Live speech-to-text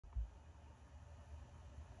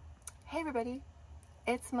Hey everybody,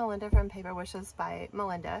 it's Melinda from Paper Wishes by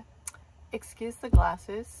Melinda. Excuse the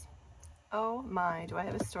glasses. Oh my, do I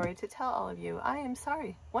have a story to tell all of you. I am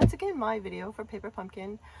sorry. Once again, my video for Paper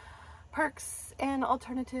Pumpkin perks and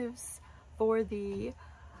alternatives for the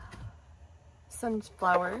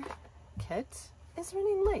sunflower kit is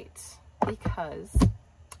running late because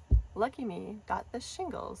lucky me got the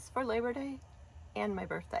shingles for Labor Day and my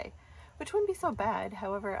birthday, which wouldn't be so bad.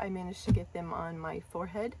 However, I managed to get them on my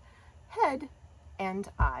forehead, head, and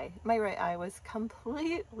eye. My right eye was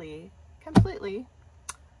completely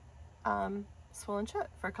swollen shut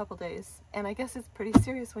for a couple days, and I guess it's pretty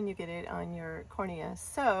serious when you get it on your cornea.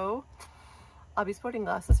 So I'll be sporting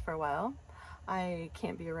glasses for a while. I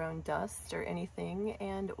can't be around dust or anything,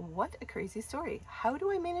 and what a crazy story. How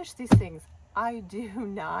do I manage these things? I do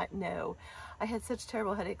not know. I had such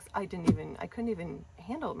terrible headaches, I couldn't even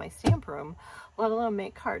handle my stamp room, let alone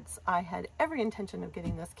make cards. I had every intention of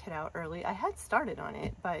getting this kit out early. I had started on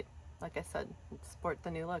it, but like I said, sport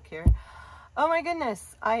the new look here. Oh my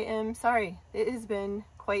goodness, I am sorry. It has been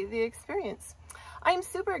quite the experience. I am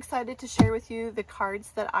super excited to share with you the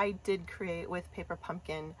cards that I did create with Paper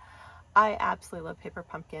Pumpkin. I absolutely love Paper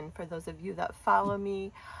Pumpkin. For those of you that follow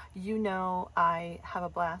me, you know I have a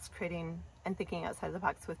blast creating and thinking outside the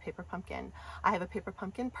box with Paper Pumpkin. I have a Paper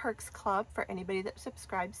Pumpkin Perks Club for anybody that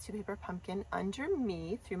subscribes to Paper Pumpkin under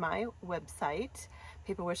me through my website,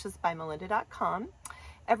 paperwishesbymelinda.com.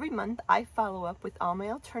 Every month I follow up with all my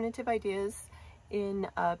alternative ideas in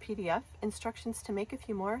a PDF, instructions to make a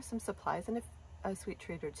few more, some supplies, and a sweet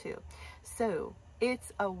treat or two. So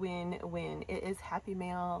it's a win-win. It is happy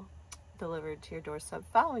mail delivered to your doorstep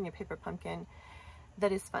following a Paper Pumpkin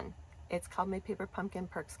that is fun. It's called my Paper Pumpkin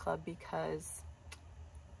Perks Club because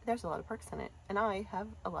there's a lot of perks in it, and I have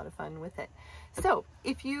a lot of fun with it. So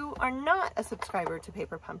if you are not a subscriber to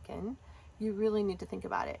Paper Pumpkin, you really need to think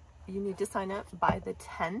about it. You need to sign up by the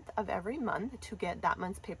 10th of every month to get that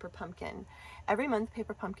month's Paper Pumpkin. Every month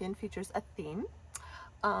Paper Pumpkin features a theme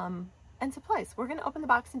and supplies. We're going to open the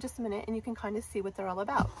box in just a minute and you can kind of see what they're all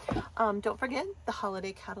about. Don't forget, the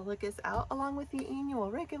holiday catalog is out along with the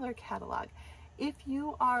annual regular catalog. If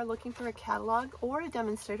you are looking for a catalog or a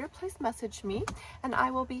demonstrator, please message me and I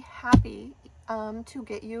will be happy to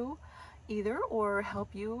get you either or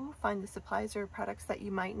help you find the supplies or products that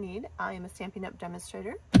you might need. I am a Stampin' Up!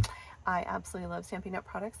 Demonstrator. I absolutely love Stampin' Up!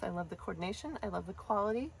 Products. I love the coordination. I love the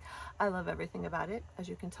quality. I love everything about it. As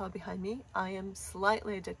you can tell behind me, I am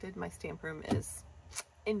slightly addicted. My stamp room is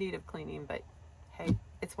in need of cleaning, but hey,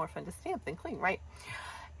 it's more fun to stamp than clean, right?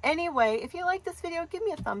 Anyway, if you like this video, give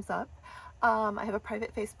me a thumbs up. I have a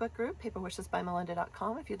private Facebook group,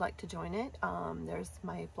 paperwishesbymelinda.com, if you'd like to join it. There's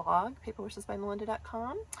my blog,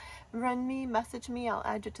 paperwishesbymelinda.com. Run me, message me, I'll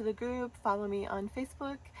add you to the group. Follow me on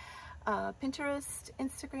Facebook, Pinterest,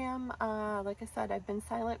 Instagram. Like I said, I've been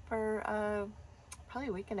silent for probably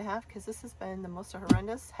a week and a half because this has been the most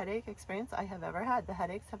horrendous headache experience I have ever had. The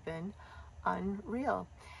headaches have been unreal.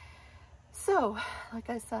 So, like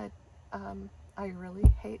I said, I really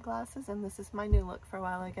hate glasses, and this is my new look for a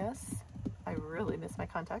while, I guess. I really miss my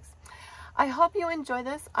contacts. I hope you enjoy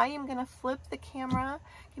this. I am going to flip the camera.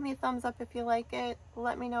 Give me a thumbs up if you like it.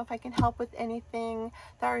 Let me know if I can help with anything.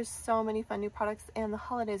 There are so many fun new products, and the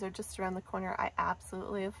holidays are just around the corner. I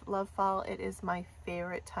absolutely love fall. It is my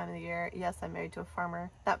favorite time of the year. Yes, I'm married to a farmer.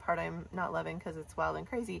 That part I'm not loving because it's wild and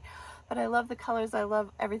crazy. But I love the colors. I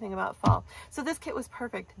love everything about fall. So this kit was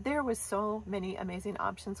perfect. There was so many amazing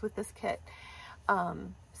options with this kit.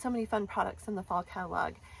 So many fun products in the fall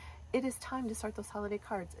catalog. It is time to start those holiday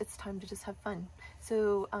cards. It's time to just have fun.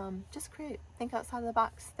 So just create, think outside of the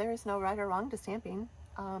box. There is no right or wrong to stamping.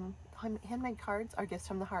 Handmade cards are gifts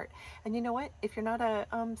from the heart. And you know what? If you're not a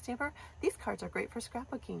stamper, these cards are great for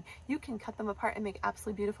scrapbooking. You can cut them apart and make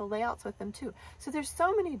absolutely beautiful layouts with them too. So there's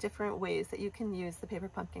so many different ways that you can use the Paper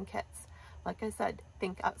Pumpkin kits. Like I said,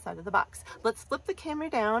 think outside of the box. Let's flip the camera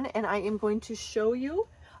down and I am going to show you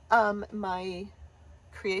my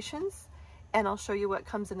creations, and I'll show you what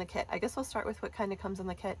comes in the kit. I guess we'll start with what kind of comes in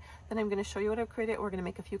the kit, then I'm going to show you what I've created. We're going to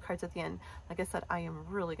make a few cards at the end. Like I said, I am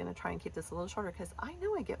really going to try and keep this a little shorter because I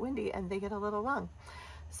know I get windy and they get a little long.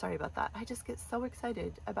 Sorry about that. I just get so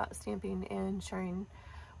excited about stamping and sharing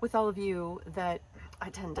with all of you that I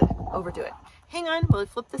tend to overdo it. Hang on, we'll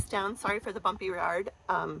flip this down. Sorry for the bumpy ride.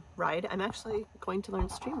 I'm actually going to learn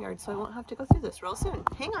StreamYard, so I won't have to go through this real soon.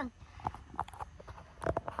 Hang on.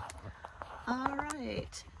 All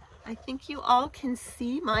right, I think you all can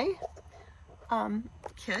see my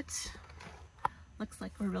kit. Looks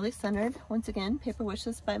like we're really centered. Once again,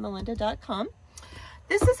 paperwishesbymelinda.com.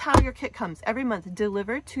 This is how your kit comes every month,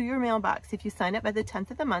 delivered to your mailbox if you sign up by the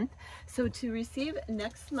 10th of the month. So to receive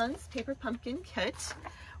next month's Paper Pumpkin kit,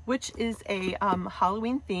 which is a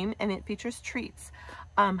Halloween theme, and it features treats.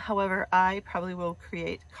 However, I probably will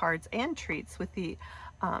create cards and treats with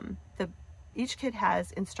each kit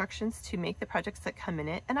has instructions to make the projects that come in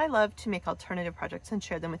it, and I love to make alternative projects and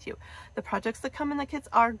share them with you. The projects that come in the kits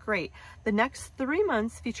are great. The next 3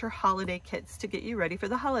 months feature holiday kits to get you ready for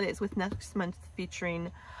the holidays, with next month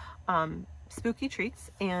featuring spooky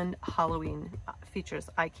treats and Halloween features.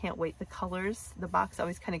 I can't wait. The colors, the box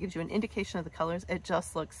always kind of gives you an indication of the colors. It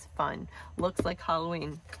just looks fun. Looks like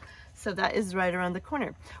Halloween. So that is right around the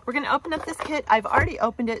corner. We're going to open up this kit. I've already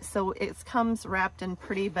opened it, so it comes wrapped and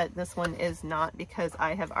pretty, but this one is not because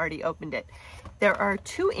I have already opened it. There are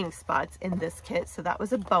 2 ink spots in this kit, so that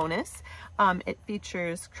was a bonus. It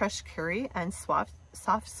features crushed curry and soft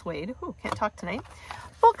suede. Ooh, can't talk tonight.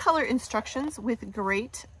 Full color instructions with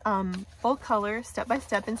great full color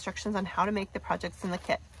step-by-step instructions on how to make the projects in the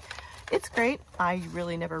kit. It's great. I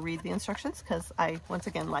really never read the instructions because I, once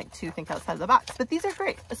again, like to think outside of the box. But these are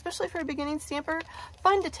great, especially for a beginning stamper.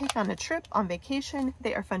 Fun to take on a trip, on vacation.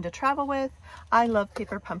 They are fun to travel with. I love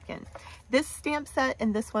Paper Pumpkin. This stamp set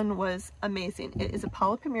and this one was amazing. It is a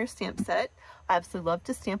Paula Premier stamp set. I absolutely love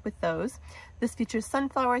to stamp with those. This features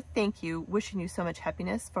sunflower, thank you, wishing you so much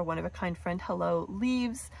happiness, for one of a kind friend, hello,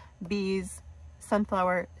 leaves, bees,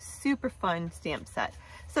 sunflower, super fun stamp set.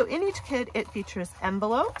 So in each kit, it features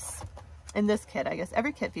envelopes. In this kit, I guess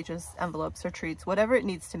every kit features envelopes or treats, whatever it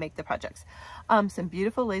needs to make the projects. Some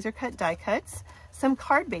beautiful laser cut die cuts, some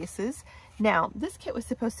card bases. Now, this kit was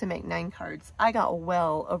supposed to make 9 cards. I got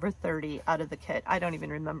well over 30 out of the kit. I don't even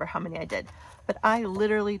remember how many I did, but I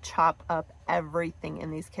literally chop up everything in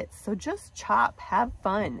these kits. So just chop, have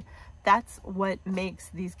fun. That's what makes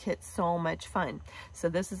these kits so much fun. So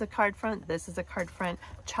this is a card front, this is a card front,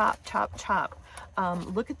 chop, chop, chop.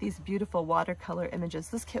 Look at these beautiful watercolor images.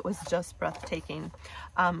 This kit was just breathtaking.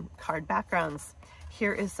 Card backgrounds.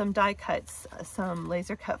 Here is some die cuts, some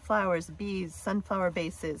laser cut flowers, bees, sunflower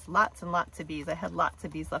bases, lots and lots of bees. I had lots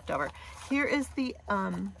of bees left over. Here is the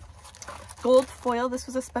gold foil. This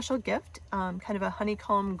was a special gift, kind of a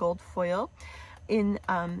honeycomb gold foil. In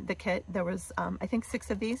the kit, there was, I think,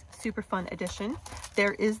 6 of these. Super fun addition.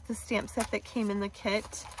 There is the stamp set that came in the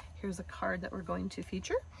kit. Here's a card that we're going to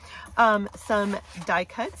feature. Some die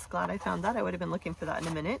cuts. Glad I found that. I would have been looking for that in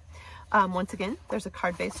a minute. Once again, there's a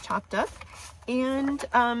card base chopped up. And,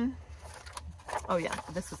 oh yeah,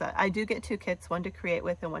 this was I do get 2 kits, one to create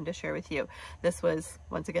with and one to share with you. This was,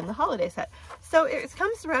 once again, the holiday set. So it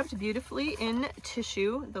comes wrapped beautifully in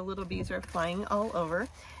tissue. The little bees are flying all over.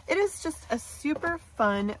 It is just a super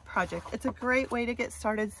fun project. It's a great way to get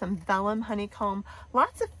started. Some vellum, honeycomb,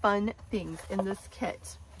 lots of fun things in this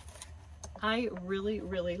kit. I really,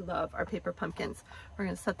 really love our Paper Pumpkins. We're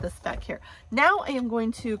going to set this back here. Now I am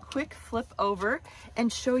going to quick flip over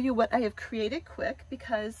and show you what I have created quick,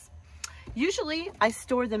 because usually I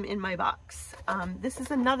store them in my box. This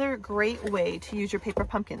is another great way to use your Paper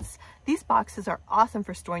Pumpkins. These boxes are awesome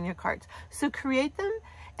for storing your cards. So create them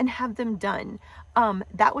and have them done.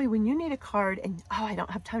 That way when you need a card and, oh, I don't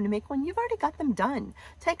have time to make one, you've already got them done.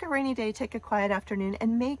 Take a rainy day, take a quiet afternoon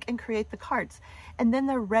and make and create the cards. And then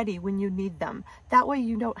they're ready when you need them. That way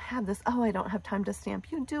you don't have this, oh, I don't have time to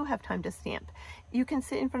stamp. You do have time to stamp. You can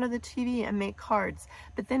sit in front of the TV and make cards,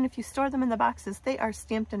 but then if you store them in the boxes, they are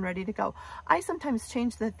stamped and ready to go. I sometimes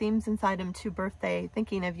change the themes inside them to birthday,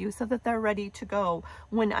 thinking of you, so that they're ready to go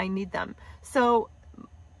when I need them. So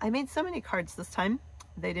I made so many cards this time.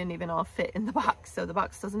 They didn't even all fit in the box, so the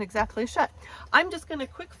box doesn't exactly shut. I'm just going to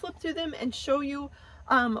quick flip through them and show you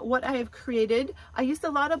what I have created. I used a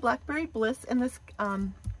lot of Blackberry Bliss in this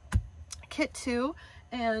kit too,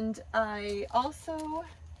 and I also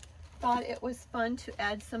thought it was fun to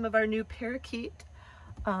add some of our new Parakeet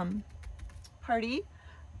Party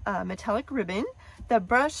metallic ribbon. The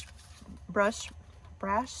brushed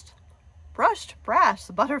brass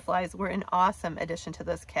butterflies were an awesome addition to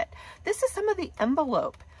this kit. This is some of the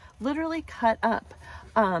envelope, literally cut up.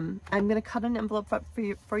 I'm going to cut an envelope up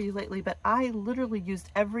for you lately, but I literally used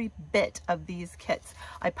every bit of these kits.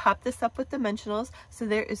 I popped this up with dimensionals, so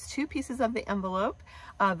there is 2 pieces of the envelope.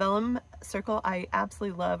 Vellum circle. I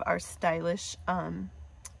absolutely love our stylish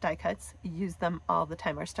die cuts. Use them all the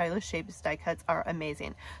time. Our stylish shapes die cuts are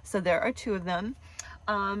amazing. So there are 2 of them.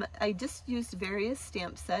 I just used various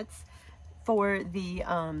stamp sets for the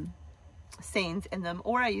sayings in them,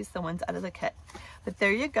 or I used the ones out of the kit. But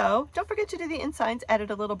there you go. Don't forget to do the insides. Added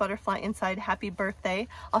a little butterfly inside. Happy birthday.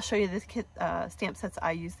 I'll show you the kit stamp sets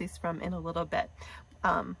I use these from in a little bit.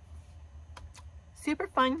 Super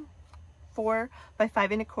fun 4 by 5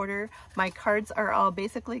 1/4. My cards are all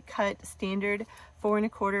basically cut standard 4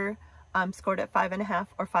 1/4, scored at 5 1/2,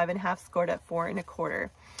 or 5 1/2 scored at 4 1/4.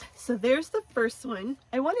 So there's the first one.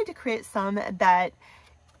 I wanted to create some that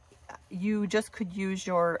you just could use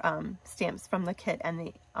your stamps from the kit and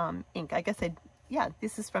the ink. I guess yeah,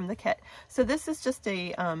 this is from the kit. So this is just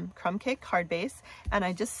a crumb cake card base, and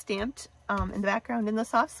I just stamped in the background in the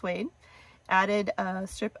soft suede, added a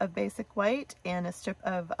strip of basic white and a strip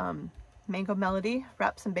of Mango Melody,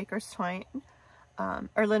 wrapped some baker's twine,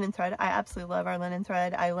 or linen thread. I absolutely love our linen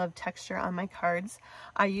thread. I love texture on my cards.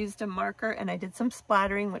 I used a marker and I did some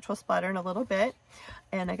splattering, which will splatter in a little bit.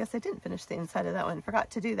 And I guess I didn't finish the inside of that one.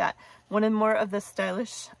 Forgot to do that. One and more of the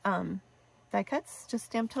stylish die cuts, just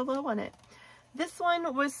stamped hello on it. This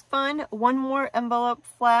one was fun. One more envelope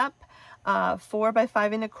flap, 4 by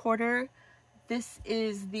 5 1/4. This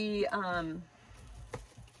is the, oh,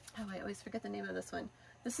 I always forget the name of this one.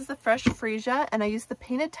 This is the Fresh Freesia, and I use the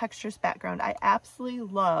Painted Textures background. I absolutely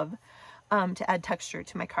love to add texture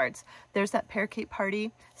to my cards. There's that Parakeet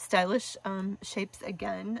Party, stylish shapes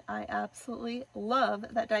again. I absolutely love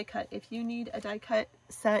that die cut. If you need a die cut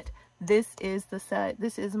set, this is the set.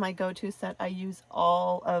 This is my go-to set I use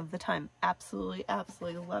all of the time. Absolutely,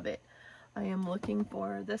 absolutely love it. I am looking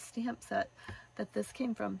for the stamp set that this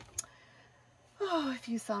came from. Oh, if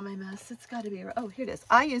you saw my mess, it's got to be, oh, here it is.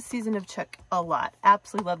 I use Season of Chook a lot.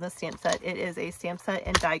 Absolutely love this stamp set. It is a stamp set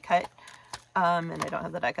and die cut, and I don't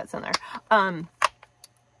have the die cuts in there.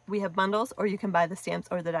 We have bundles, or you can buy the stamps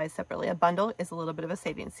or the dies separately. A bundle is a little bit of a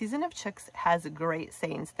savings. Season of Chooks has great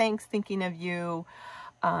sayings. Thanks, thinking of you,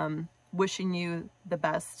 wishing you the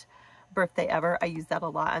best birthday ever. I use that a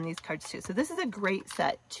lot on these cards too. So this is a great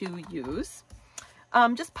set to use.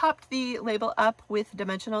 Just popped the label up with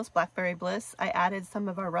Dimensionals Blackberry Bliss. I added some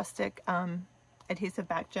of our rustic adhesive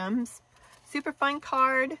back gems. Super fun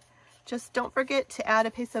card. Just don't forget to add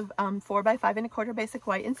a piece of 4 by 5 1/4 basic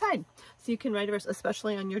white inside, so you can write a verse,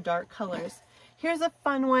 especially on your dark colors. Here's a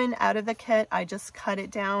fun one out of the kit. I just cut it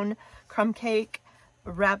down, crumb cake,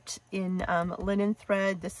 wrapped in linen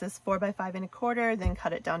thread. This is 4 by 5 1/4, then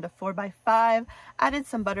cut it down to 4 by 5. Added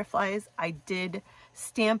some butterflies. I did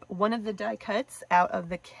stamp one of the die cuts out of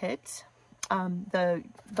the kit, the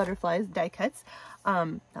butterflies die cuts,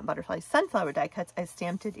 not butterflies, sunflower die cuts. I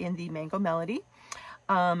stamped it in the Mango Melody.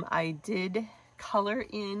 I did color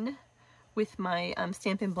in with my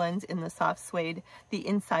Stampin' Blends in the soft suede the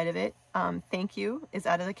inside of it. Thank You is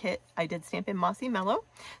out of the kit. I did stamp in Mossy Mellow.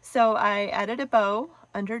 So I added a bow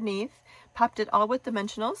underneath, popped it all with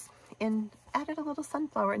Dimensionals, and added a little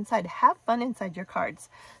sunflower inside. Have fun inside your cards.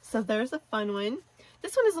 So there's a fun one.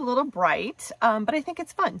 This one is a little bright, but I think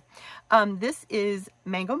it's fun. This is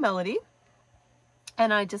Mango Melody,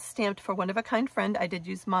 and I just stamped for One of a Kind Friend. I did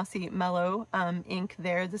use Mossy Mellow ink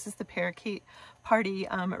there. This is the Parakeet Party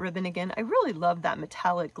ribbon again. I really love that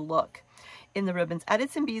metallic look in the ribbons. Added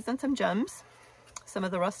some beads and some gems, some of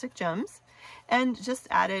the rustic gems, and just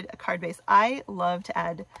added a card base. I love to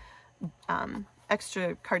add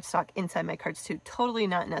extra cardstock inside my cards too. Totally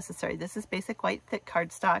not necessary. This is basic white thick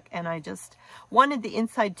cardstock, and I just wanted the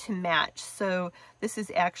inside to match. So this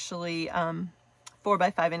is actually 4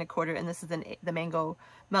 by 5 1/4, and this is the Mango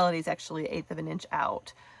Melody is actually 1/8 of an inch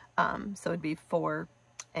out. So it'd be 4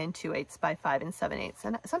 2/8 by 5 7/8.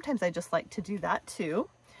 And sometimes I just like to do that too.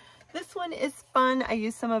 This one is fun. I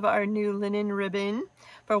used some of our new linen ribbon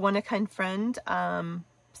for One of a Kind Friend,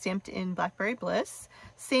 stamped in Blackberry Bliss.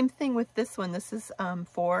 Same thing with this one. This is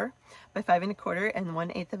 4 by 5 1/4 and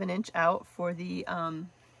 1/8 of an inch out for the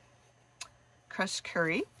Crushed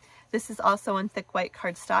Curry. This is also on thick white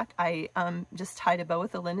cardstock. I just tied a bow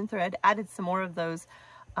with a linen thread, added some more of those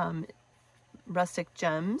rustic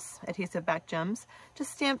gems, adhesive back gems.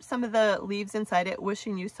 Just stamped some of the leaves inside it,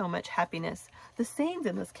 wishing you so much happiness. The sayings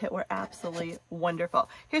in this kit were absolutely wonderful.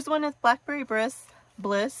 Here's one with Blackberry Bliss.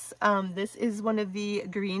 This is one of the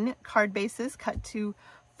green card bases cut to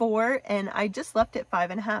 4, and I just left it 5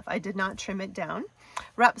 1/2. I did not trim it down.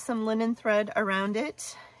 Wrapped some linen thread around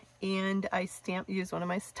it, and I used one of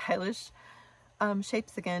my stylish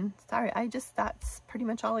shapes again. Sorry, that's pretty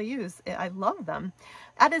much all I use. I love them.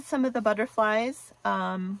 Added some of the butterflies.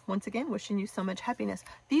 Once again, wishing you so much happiness.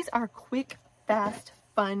 These are quick, fast,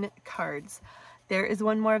 fun cards. There is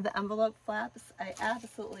one more of the envelope flaps. I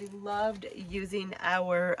absolutely loved using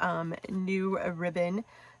our new ribbon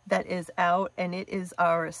that is out, and it is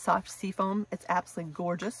our soft seafoam. It's absolutely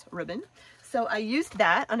gorgeous ribbon. So I used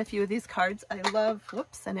that on a few of these cards. I love,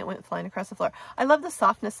 whoops, and it went flying across the floor. I love the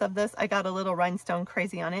softness of this. I got a little rhinestone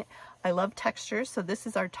crazy on it. I love texture. So this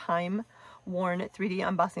is our Time worn 3D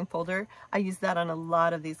embossing folder. I use that on a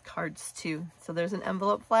lot of these cards too. So there's an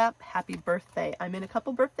envelope flap, happy birthday. I'm in a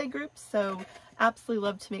couple birthday groups, so absolutely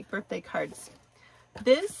love to make birthday cards.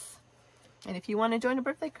 This, and if you want to join a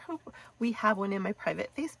birthday group, we have one in my private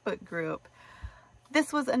Facebook group.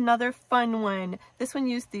 This was another fun one. This one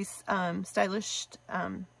used these stylish,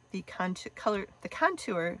 the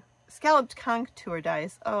contour, scalloped contour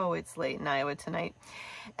dies. Oh, it's late in Iowa tonight.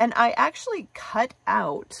 And I actually cut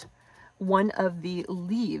out one of the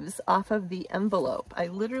leaves off of the envelope. I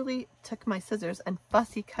literally took my scissors and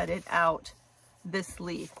fussy cut it out, this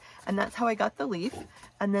leaf, and that's how I got the leaf.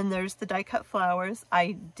 And then there's the die cut flowers.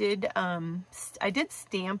 I did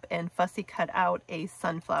stamp and fussy cut out a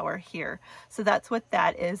sunflower here, so that's what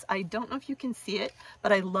that is. I don't know if you can see it,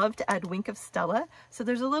 but I love to add Wink of Stella, so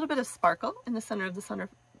there's a little bit of sparkle in the center of the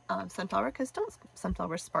sunflower, because don't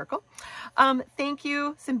sunflowers sparkle. Thank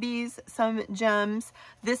you. Some bees, some gems.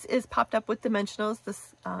 This is popped up with dimensionals.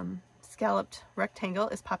 This scalloped rectangle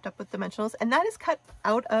is popped up with dimensionals, and that is cut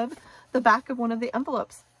out of the back of one of the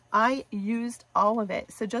envelopes. I used all of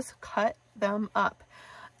it, so just cut them up.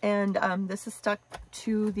 And this is stuck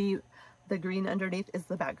to the green underneath is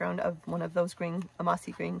the background of one of those green,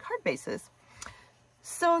 mossy green card bases.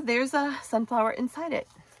 So there's a sunflower inside it.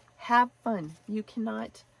 Have fun. You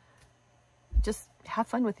cannot just have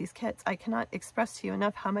fun with these kits. I cannot express to you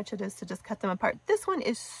enough how much it is to just cut them apart. This one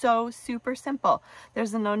is so super simple.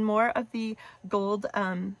 There's none more of the gold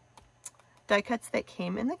die cuts that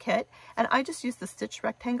came in the kit, and I just used the stitch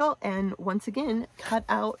rectangle and once again cut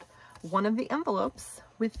out one of the envelopes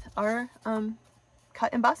with our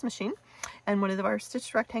cut emboss machine, and one of our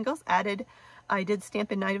stitched rectangles added, I did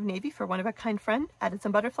stamp in Night of Navy for One of a Kind Friend, added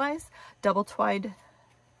some butterflies, double twined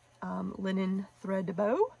linen thread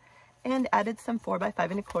bow, and added some 4x5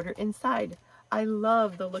 1/4 inside. I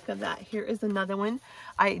love the look of that. Here is another one.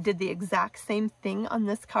 I did the exact same thing on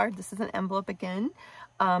this card. This is an envelope again.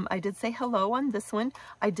 I did say hello on this one.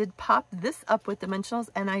 I did pop this up with dimensionals,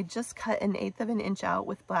 and I just cut 1/8 of an inch out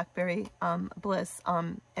with Blackberry Bliss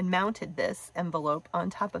and mounted this envelope on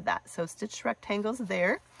top of that. So stitched rectangles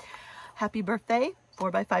there. Happy birthday,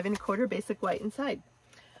 4x5 1/4 basic white inside.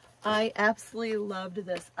 I absolutely loved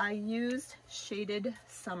this. I used Shaded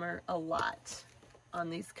Summer a lot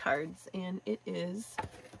on these cards, and it is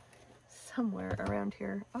somewhere around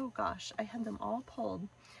here. Oh gosh, I had them all pulled.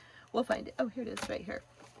 We'll find it. Oh, here it is right here.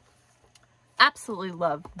 Absolutely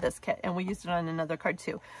love this kit, and we used it on another card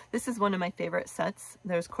too. This is one of my favorite sets.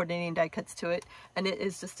 There's coordinating die cuts to it, and it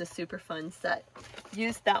is just a super fun set.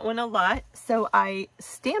 Used that one a lot, so I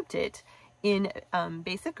stamped it in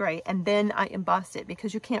basic gray, and then I embossed it,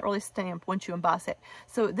 because you can't really stamp once you emboss it.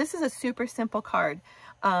 So this is a super simple card.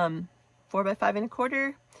 4x5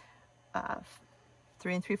 1/4,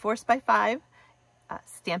 3 3/4 by 5.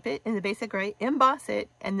 Stamp it in the basic gray, emboss it,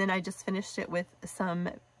 and then I just finished it with some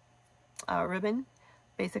ribbon,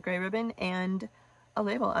 basic gray ribbon, and a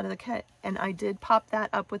label out of the kit. And I did pop that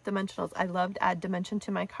up with dimensionals. I love to add dimension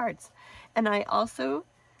to my cards. And I also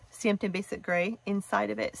stamped in basic gray inside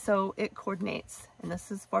of it, so it coordinates. And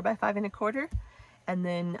this is 4x5 1/4, and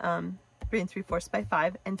then 3 3/4 by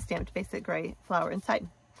 5, and stamped basic gray flower inside.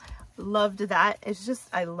 Loved that. It's just,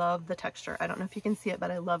 I love the texture. I don't know if you can see it, but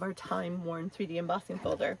I love our time worn 3D embossing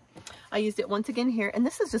folder. I used it once again here, and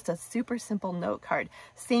this is just a super simple note card.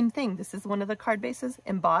 Same thing. This is one of the card bases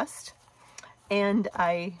embossed, and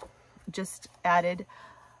I just added,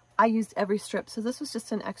 I used every strip. So this was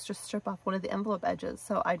just an extra strip off one of the envelope edges.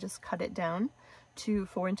 So I just cut it down to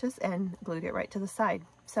 4 inches and glued it right to the side.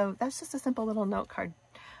 So that's just a simple little note card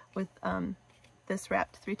with this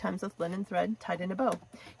wrapped 3 times with linen thread tied in a bow.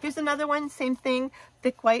 Here's another one, same thing,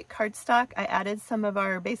 thick white cardstock. I added some of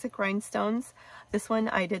our basic rhinestones. This one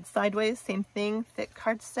I did sideways, same thing, thick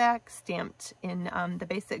cardstock, stamped in the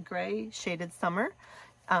basic gray, Shaded Summer,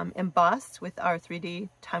 embossed with our 3D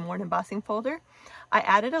time-worn embossing folder. I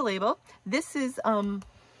added a label. This is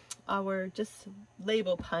our just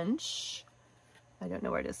label punch. I don't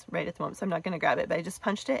know where it is right at the moment, so I'm not going to grab it, but I just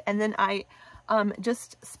punched it, and then I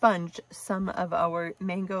just sponged some of our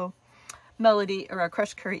Mango Melody or our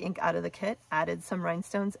crushed curry ink out of the kit, added some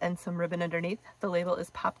rhinestones and some ribbon underneath. The label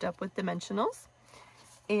is popped up with dimensionals,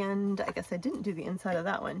 and I guess I didn't do the inside of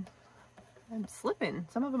that one. I'm slipping.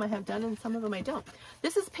 Some of them I have done and some of them I don't.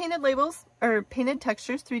 This is painted labels or painted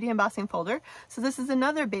textures 3D embossing folder. So this is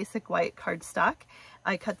another basic white cardstock.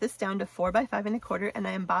 I cut this down to 4x5 1/4, and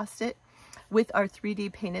I embossed it with our 3D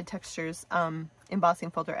painted textures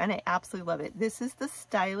embossing folder, and I absolutely love it. This is the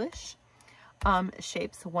stylish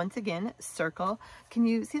shapes. Once again, circle. Can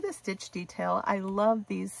you see the stitch detail? I love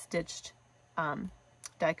these stitched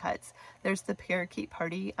die cuts. There's the Parakeet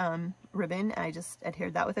Party ribbon. I just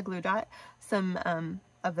adhered that with a glue dot. Some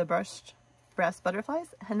of the brushed brass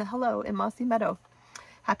butterflies, and hello in Mossy Meadow.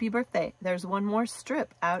 Happy birthday. There's one more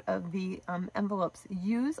strip out of the envelopes.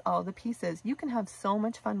 Use all the pieces. You can have so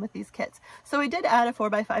much fun with these kits. So I did add a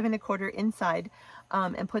 4x5 1/4 inside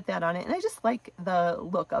and put that on it. And I just like the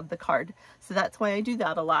look of the card. So that's why I do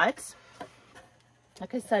that a lot.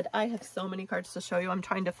 Like I said, I have so many cards to show you. I'm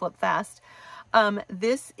trying to flip fast.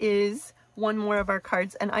 This is one more of our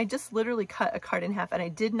cards, and I just literally cut a card in half, and I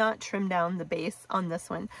did not trim down the base on this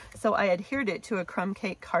one. So I adhered it to a crumb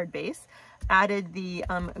cake card base, added the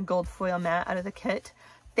gold foil mat out of the kit.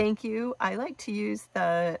 Thank you. I like to use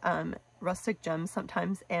the rustic gems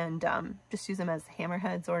sometimes and just use them as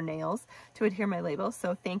hammerheads or nails to adhere my label.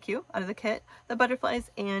 So thank you out of the kit, the butterflies,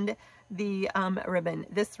 and the ribbon.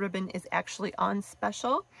 This ribbon is actually on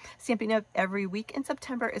special. Stampin' Up! Every week in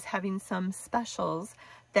September is having some specials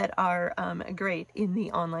that are great in the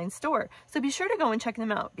online store. So be sure to go and check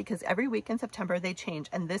them out, because every week in September they change,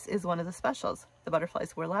 and this is one of the specials. The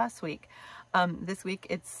butterflies were last week. This week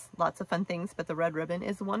it's lots of fun things, but the red ribbon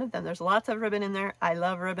is one of them. There's lots of ribbon in there. I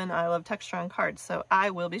love ribbon. I love texture on cards, so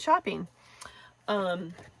I will be shopping.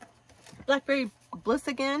 Blackberry Bliss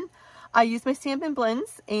again. I used my Stampin'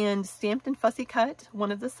 Blends and stamped and fussy cut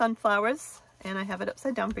one of the sunflowers, and I have it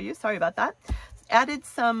upside down for you. Sorry about that. Added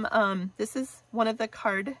some, this is one of the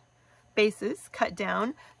card bases cut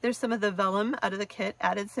down. There's some of the vellum out of the kit.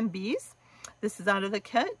 Added some bees. This is out of the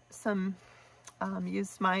kit. Some,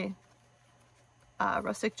 used my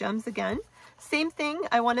rustic gems again. Same thing,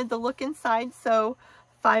 I wanted the look inside, so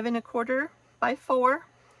 5 1/4 by 4,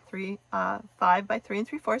 5 by 3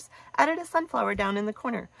 3/4. Added a sunflower down in the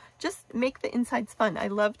corner. Just make the insides fun. I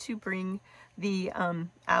love to bring the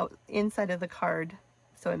inside of the card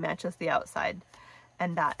so it matches the outside.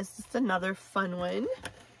 And that is just another fun one.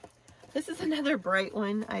 This is another bright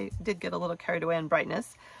one. I did get a little carried away on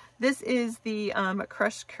brightness. This is the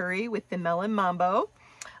crushed curry with the melon mambo.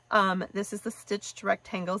 This is the stitched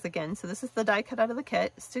rectangles again. So this is the die cut out of the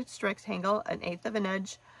kit. Stitched rectangle, 1/8 of an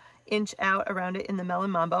inch out around it in the melon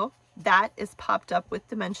mambo. That is popped up with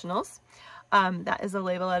dimensionals. That is a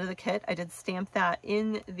label out of the kit. I did stamp that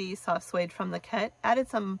in the soft suede from the kit. Added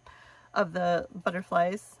some of the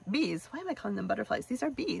butterflies, bees. Why am I calling them butterflies? These are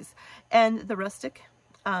bees. And the rustic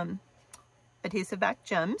adhesive back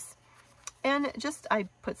gems. And just, I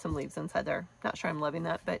put some leaves inside there. Not sure I'm loving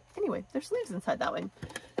that, but anyway, there's leaves inside that one.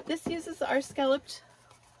 This uses our scalloped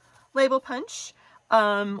label punch.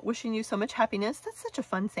 Wishing you so much happiness. That's such a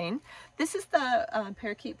fun saying. This is the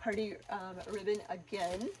Parakeet Party ribbon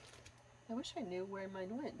again. I wish I knew where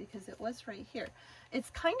mine went, because it was right here. It's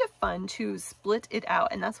kind of fun to split it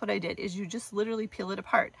out, and that's what I did, is you just literally peel it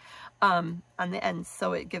apart on the ends,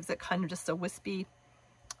 so it gives it kind of just a wispy,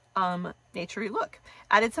 naturey look.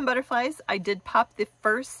 Added some butterflies. I did pop the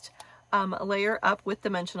first layer up with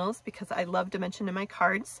dimensionals because I love dimension in my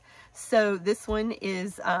cards. So this one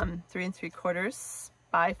is 3 3/4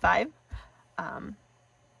 by 5, 5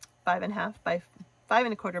 1/2 by 5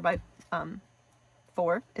 1/4 by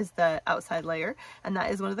 4 is the outside layer, and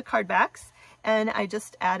that is one of the card backs. And I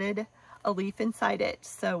just added a leaf inside it.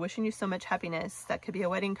 So wishing you so much happiness. That could be a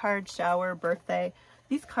wedding card, shower, birthday.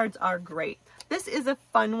 These cards are great. This is a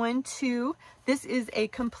fun one too. This is a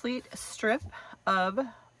complete strip of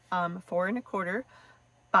 4 1/4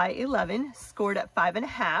 by 11, scored at 5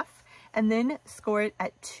 1/2, and then score it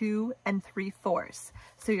at 2 3/4.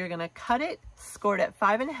 So you're gonna cut it, scored at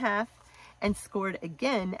 5 1/2, and scored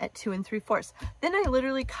again at 2 3/4. Then I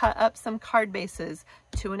literally cut up some card bases,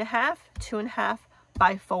 2 1/2, 2 1/2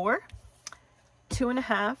 by 4, 2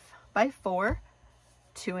 1/2 by 4,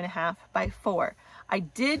 2 1/2 by 4. I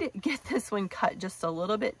did get this one cut just a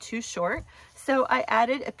little bit too short, so I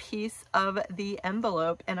added a piece of the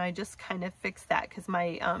envelope, and I just kind of fixed that because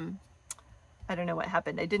my, I don't know what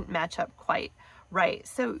happened. I didn't match up quite right.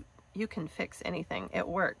 So you can fix anything. It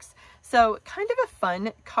works. So kind of a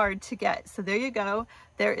fun card to get. So there you go.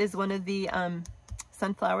 There is one of the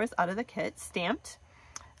sunflowers out of the kit, stamped.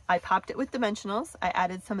 I popped it with dimensionals. I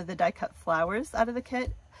added some of the die cut flowers out of the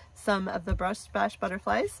kit, some of the brush bash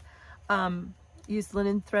butterflies, used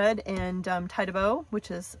linen thread and tied a bow, which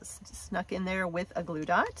is snuck in there with a glue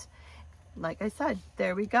dot. Like I said,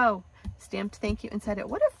 there we go. Stamped thank you inside it.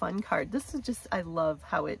 What a fun card. This is just, I love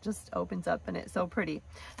how it just opens up and it's so pretty.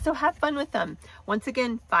 So have fun with them. Once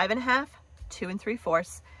again, 5 1/2, 2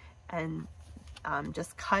 3/4, and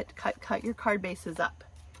just cut your card bases up.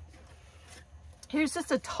 Here's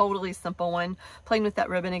just a totally simple one. Playing with that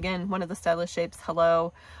ribbon again, one of the stylish shapes,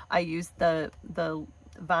 hello. I used the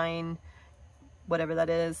vine, whatever that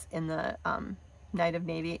is, in the Night of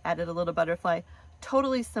Navy, added a little butterfly.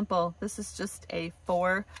 Totally simple. This is just a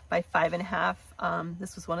 4 by 5.5.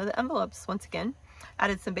 This was one of the envelopes. Once again,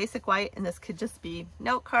 added some basic white, and this could just be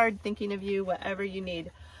note card, thinking of you, whatever you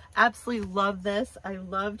need. Absolutely love this. I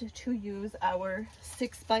loved to use our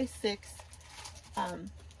 6 by 6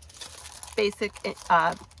 basic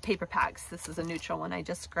paper packs. This is a neutral one I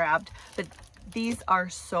just grabbed, but these are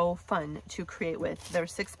so fun to create with. They're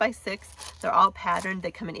 6 by 6. They're all patterned.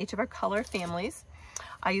 They come in each of our color families.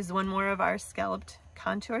 I used one more of our scalloped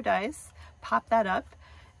contour dies, pop that up,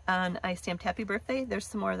 and I stamped Happy Birthday. There's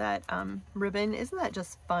some more of that ribbon. Isn't that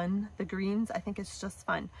just fun? The greens, I think it's just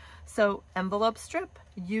fun. So envelope strip,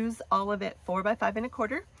 use all of it 4 by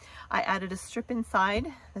 5.25. I added a strip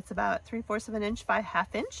inside that's about 3/4 of an inch by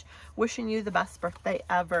 1/2 inch. Wishing you the best birthday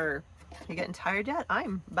ever. You getting tired yet?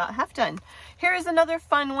 I'm about half done. Here is another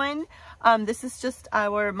fun one. This is just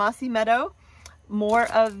our Mossy Meadow. More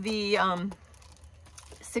of the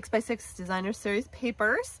 6 by 6 designer series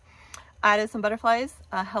papers. Added some butterflies,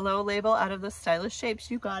 a hello label out of the stylish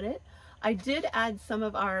shapes. You got it. I did add some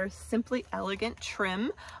of our Simply Elegant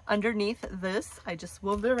trim underneath this. I just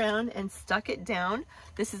wove it around and stuck it down.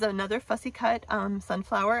 This is another fussy cut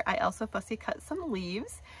sunflower. I also fussy cut some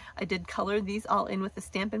leaves. I did color these all in with the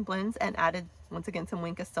Stampin' Blends and added, once again, some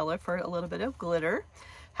Wink of Stella for a little bit of glitter.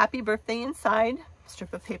 Happy Birthday inside.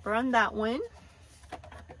 Strip of paper on that one.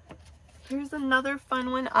 Here's another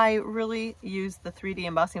fun one. I really use the 3D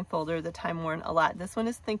embossing folder, the Time Worn, a lot. This one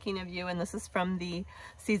is Thinking of You, and this is from the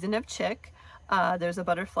Season of Chick. There's a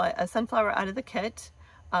butterfly, a sunflower out of the kit.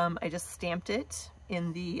 I just stamped it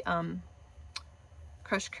in the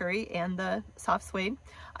crushed curry and the soft suede.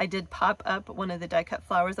 I did pop up one of the die cut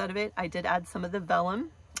flowers out of it. I did add some of the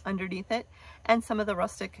vellum underneath it and some of the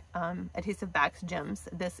rustic adhesive backs gems.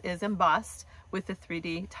 This is embossed with the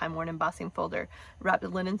 3D Time Worn embossing folder, wrapped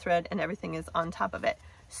with linen thread, and everything is on top of it.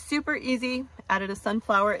 Super easy. Added a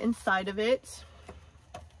sunflower inside of it.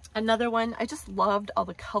 Another one, I just loved all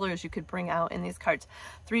the colors you could bring out in these cards.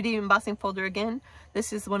 3D embossing folder again.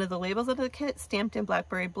 This is one of the labels of the kit, stamped in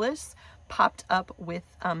Blackberry Bliss, popped up with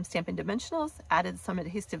Stampin' Dimensionals, added some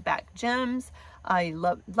adhesive back gems. I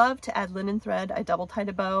love to add linen thread. I double tied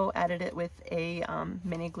a bow, added it with a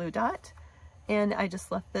mini glue dot, and I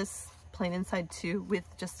just left this plain inside too with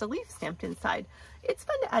just a leaf stamped inside. It's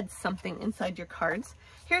fun to add something inside your cards.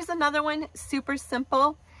 Here's another one, super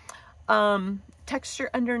simple. Texture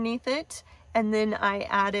underneath it, and then I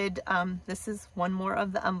added this is one more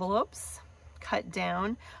of the envelopes cut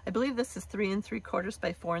down. I believe this is 3 3/4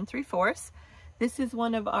 by 4 3/4. This is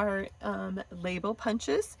one of our label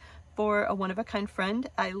punches for a one-of-a-kind friend.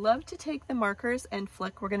 I love to take the markers and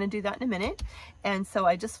flick. We're going to do that in a minute, and so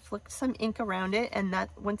I just flicked some ink around it, and that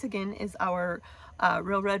once again is our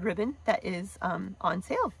Real Red ribbon that is on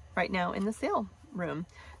sale right now in the sale room.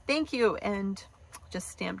 Thank you, and just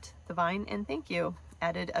stamped the vine and thank you.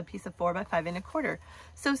 Added a piece of 4 by 5 1/4.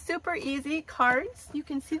 So super easy cards. You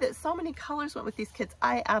can see that so many colors went with these kits.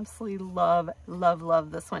 I absolutely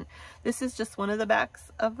love this one. This is just one of the backs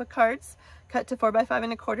of the cards, cut to 4 by 5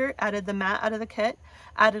 1/4. Added the mat out of the kit.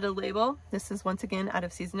 Added a label. This is once again out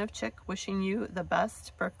of Season of Chick, wishing you the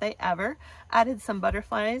best birthday ever. Added some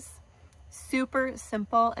butterflies. Super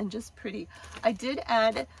simple and just pretty. I did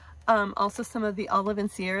add also some of the Olive and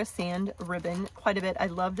Sierra Sand ribbon, quite a bit. I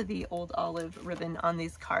loved the old olive ribbon on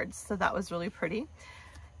these cards, so that was really pretty.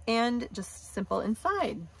 And just simple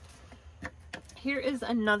inside. Here is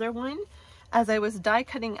another one. As I was die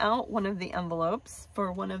cutting out one of the envelopes for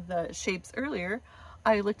one of the shapes earlier,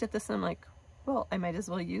 I looked at this and I'm like, well, I might as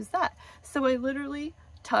well use that. So I literally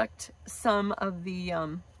tucked some of the,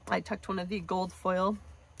 I tucked one of the gold foil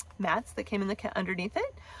mats that came in the kit underneath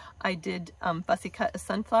it. I did fussy cut a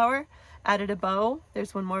sunflower, added a bow.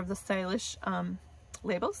 There's one more of the stylish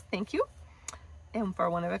labels, thank you. And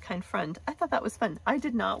for one of a kind friend. I thought that was fun. I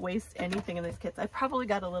did not waste anything in these kits. I probably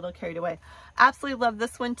got a little carried away. Absolutely love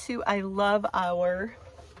this one too. I love our,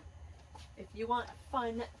 if you want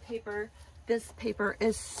fun paper, this paper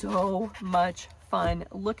is so much fun.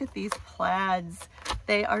 Look at these plaids.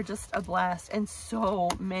 They are just a blast, and so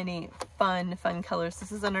many fun colors.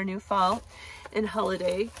 This is on our new fall and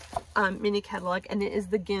holiday mini catalog, and it is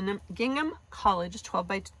the Gingham Cottage 12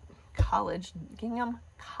 by 12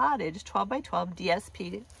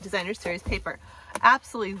 DSP Designer Series paper.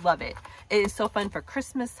 Absolutely love it. It is so fun for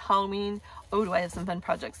Christmas, Halloween. Oh, do I have some fun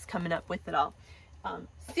projects coming up with it all.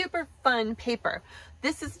 Super fun paper.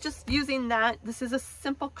 This is just using that. This is a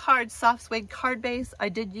simple card, soft suede card base. I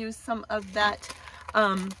did use some of that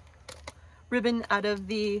ribbon out of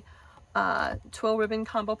the Twill Ribbon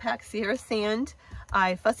Combo Pack Sierra Sand.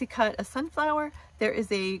 I fussy cut a sunflower. There is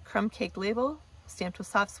a crumb cake label stamped with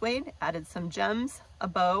soft suede, added some gems, a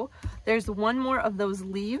bow. There's one more of those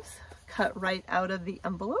leaves cut right out of the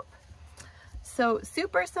envelope. So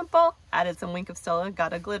super simple, added some Wink of Stella,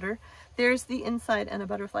 got a glitter. There's the inside and a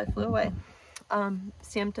butterfly flew away.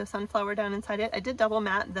 Stamped a sunflower down inside it. I did double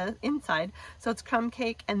matte the inside, so it's crumb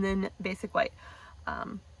cake and then basic white.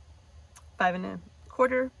 5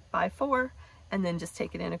 1/4 by 4, and then just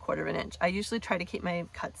take it in 1/4 inch. I usually try to keep my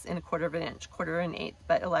cuts in 1/4 inch, 1/4 and 1/8,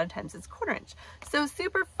 but a lot of times it's 1/4 inch. So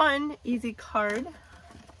super fun, easy card.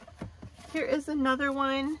 Here is another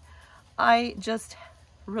one. I just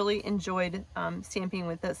really enjoyed stamping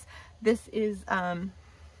with this. This is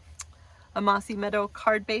a Mossy Meadow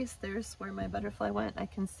card base. There's where my butterfly went. I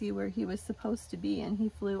can see where he was supposed to be and he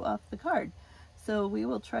flew off the card. So we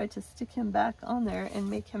will try to stick him back on there and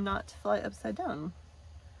make him not fly upside down.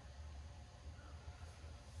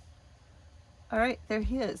 All right, there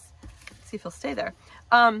he is. Let's see if he'll stay there.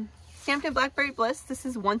 Stamped in Blackberry Bliss. This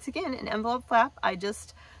is once again an envelope flap.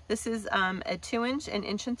 This is a 2 inch, an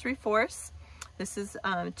 1 3/4. This is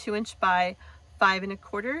 2 inch by 5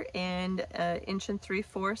 1/4 and 1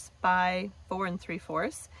 3/4 by 4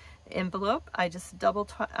 3/4 envelope. I just double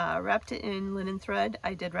wrapped it in linen thread.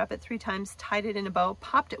 I did wrap it 3 times, tied it in a bow,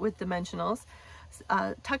 popped it with dimensionals,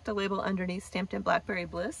 tucked a label underneath, stamped in Blackberry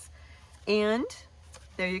Bliss, and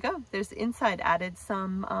there you go. There's the inside. Added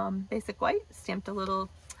some basic white, stamped a little,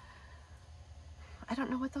 I don't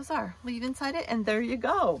know what those are, leave inside it, and there you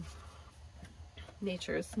go.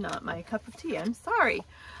 Nature's not my cup of tea, I'm sorry.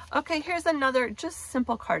 Okay, here's another just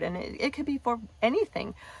simple card, and it could be for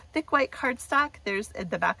anything. Thick white cardstock. There's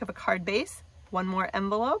the back of a card base, one more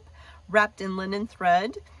envelope wrapped in linen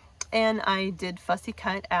thread, and I did fussy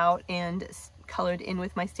cut out and colored in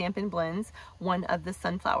with my Stampin' Blends one of the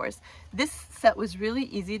sunflowers. This set was really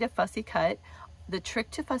easy to fussy cut. The trick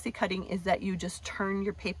to fussy cutting is that you just turn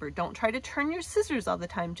your paper. Don't try to turn your scissors all the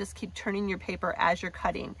time. Just keep turning your paper as you're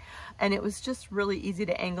cutting. And it was just really easy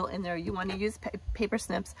to angle in there. You want to use paper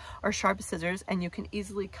snips or sharp scissors, and you can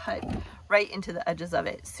easily cut right into the edges of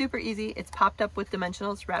it. Super easy. It's popped up with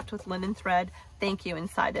dimensionals, wrapped with linen thread. Thank you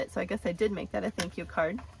inside it. So I guess I did make that a thank you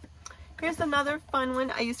card. Here's another fun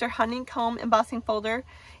one. I used our honeycomb embossing folder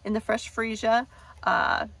in the Fresh Freesia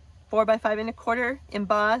 4 by 5 1/4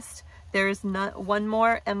 embossed. There's one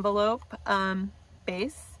more envelope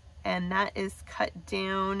base, and that is cut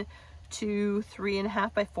down to 3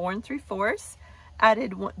 1/2 by 4 3/4.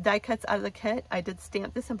 Added die cuts out of the kit. I did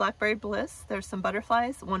stamp this in Blackberry Bliss. There's some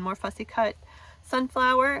butterflies, one more fussy cut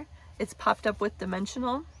sunflower. It's popped up with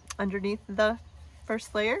dimensional underneath the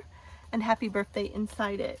first layer, and happy birthday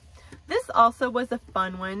inside it. This also was a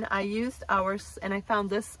fun one. I used ours, and I found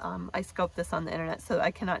this, I scoped this on the internet, so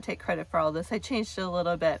I cannot take credit for all this. I changed it a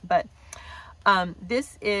little bit, but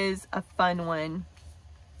this is a fun one.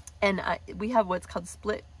 And we have what's called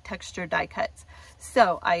split texture die cuts.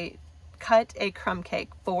 So I cut a crumb cake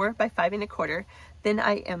 4 by 5 1/4. Then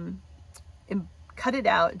I cut it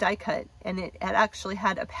out, die cut, and it actually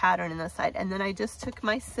had a pattern in the side. And then I just took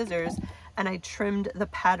my scissors and I trimmed the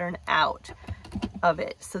pattern out of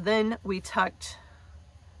it. So then we tucked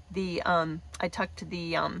the I tucked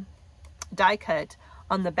the die cut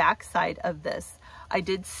on the back side of this. I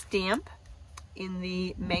did stamp in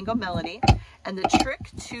the Mango Melody, and the trick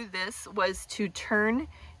to this was to turn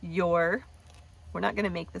your, we're not going to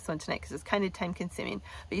make this one tonight because it's kind of time consuming,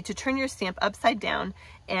 but you to turn your stamp upside down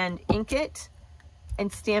and ink it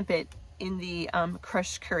and stamp it in the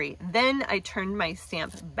crushed curry. Then I turned my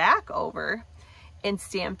stamp back over and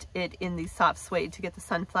stamped it in the soft suede to get the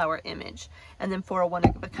sunflower image. And then for a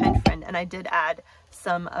one-of-a-kind friend, and I did add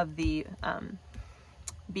some of the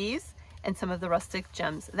bees and some of the rustic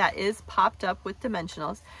gems. That is popped up with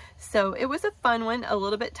dimensionals. So it was a fun one, a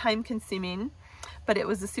little bit time consuming, but it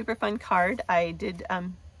was a super fun card. I did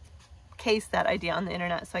case that idea on the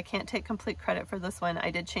internet, so I can't take complete credit for this one.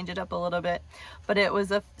 I did change it up a little bit, but it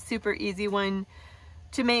was a super easy one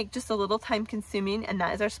to make, just a little time consuming, and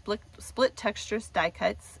that is our split textures die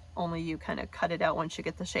cuts. Only you kind of cut it out once you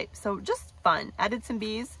get the shape. So just fun. Added some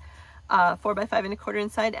bees, 4 by 5 1/4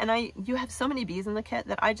 inside, and you have so many bees in the kit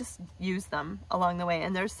that I just use them along the way,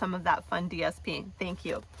 and there's some of that fun DSP. Thank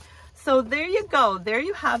you. So there you go. There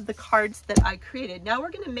you have the cards that I created. Now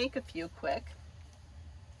we're going to make a few quick.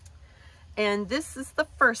 And this is the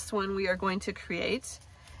first one we are going to create.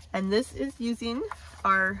 And this is using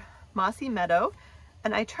our Mossy Meadow.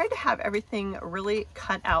 And I tried to have everything really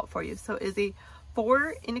cut out for you. So it is a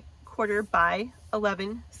 4 1/4 by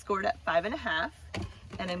 11 scored at 5 1/2.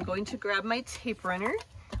 And I'm going to grab my tape runner.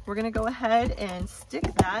 We're going to go ahead and stick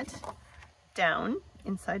that down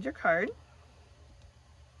inside your card.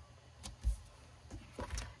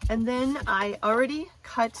 And then I already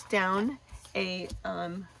cut down a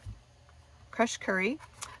crushed curry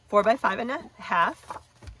 4x5.5,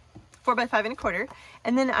 4x5.25,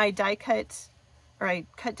 and then I die cut, or I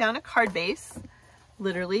cut down a card base,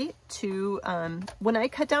 literally to, when I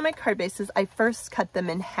cut down my card bases, I first cut them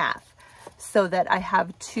in half so that I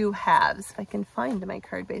have two halves. If I can find my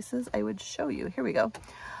card bases, I would show you. Here we go.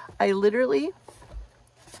 I literally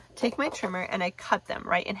take my trimmer and I cut them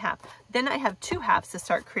right in half. Then I have two halves to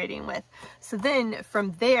start creating with. So then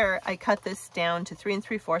from there, I cut this down to 3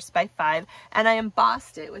 3/4 by 5, and I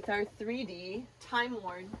embossed it with our 3D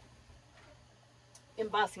time-worn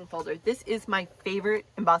embossing folder. This is my favorite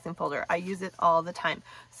embossing folder. I use it all the time.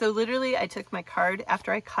 So literally I took my card,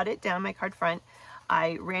 after I cut it down, my card front,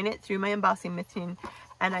 I ran it through my embossing machine,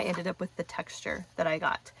 and I ended up with the texture that I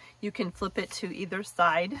got. You can flip it to either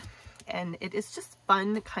side, and it is just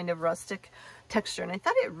fun, kind of rustic texture. And I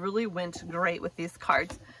thought it really went great with these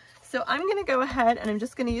cards. So I'm gonna go ahead and I'm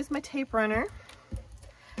just gonna use my tape runner,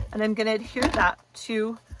 and I'm gonna adhere that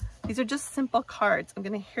to, these are just simple cards. I'm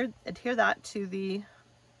gonna adhere that to the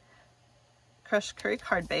crushed curry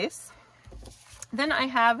card base. Then I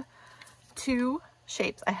have two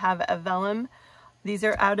shapes. I have a vellum. These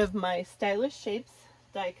are out of my Stylish Shapes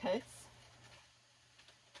die cuts.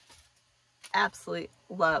 Absolutely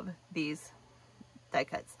love these die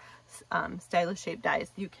cuts. Stylish Shape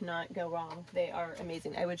dies. You cannot go wrong. They are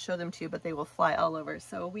amazing. I would show them to you, but they will fly all over,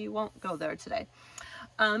 so we won't go there today.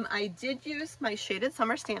 I did use my Shaded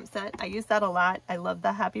Summer stamp set. I use that a lot. I love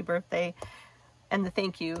the happy birthday and the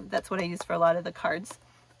thank you. That's what I use for a lot of the cards.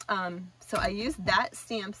 So I used that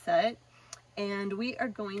stamp set, and we are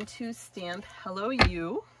going to stamp Hello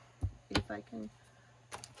You. If I can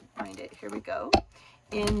find it, here we go.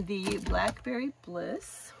 In the Blackberry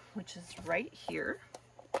Bliss, which is right here.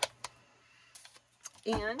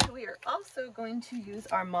 And we are also going to use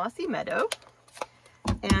our Mossy Meadow.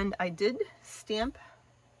 And I did stamp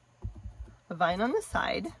a vine on the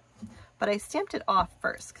side, but I stamped it off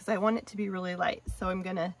first because I want it to be really light. So I'm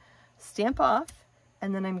gonna stamp off,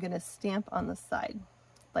 and then I'm gonna stamp on the side,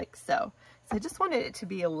 like so. So I just wanted it to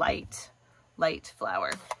be a light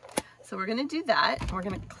flower. So we're gonna do that, and we're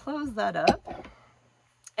gonna close that up.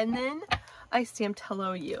 And then I stamped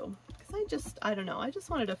Hello You, because I don't know, I just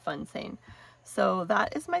wanted a fun saying. So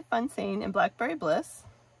that is my fun saying in Blackberry Bliss.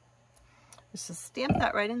 Just stamp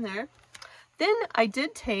that right in there. Then I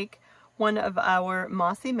did take one of our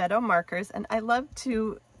Mossy Meadow markers, and I love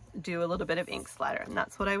to do a little bit of ink splatter, and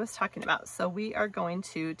that's what I was talking about. So we are going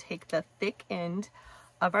to take the thick end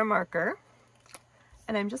of our marker,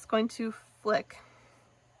 and I'm just going to flick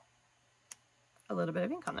a little bit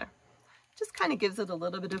of ink on there. Just kind of gives it a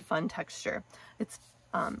little bit of fun texture. It's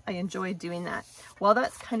I enjoy doing that. While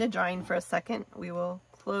that's kind of drying for a second, we will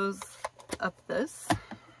close up this.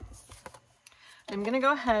 I'm gonna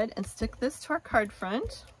go ahead and stick this to our card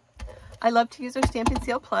front. I love to use our Stampin'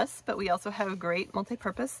 Seal Plus, but we also have a great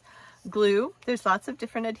multi-purpose glue. There's lots of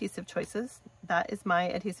different adhesive choices. That is my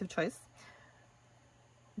adhesive choice.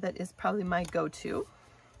 That is probably my go-to.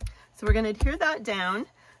 So we're gonna adhere that down.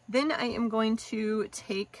 Then I am going to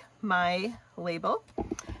take my label,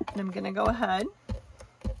 and I'm gonna go ahead,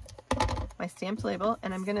 my stamped label,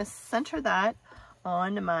 and I'm gonna center that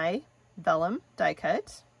on my vellum die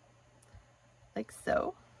cut, like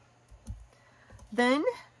so. Then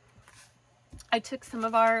I took some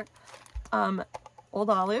of our Old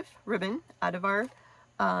Olive ribbon out of our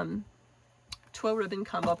twill ribbon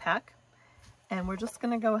combo pack, and we're just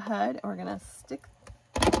gonna go ahead and we're gonna stick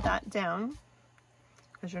that down,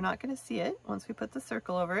 because you're not gonna see it once we put the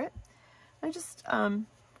circle over it. I just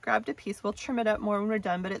grabbed a piece. We'll trim it up more when we're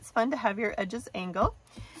done, but it's fun to have your edges angle.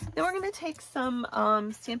 Then we're gonna take some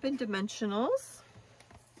Stampin' Dimensionals.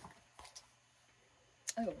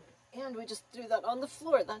 Oh, and we just threw that on the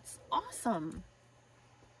floor. That's awesome.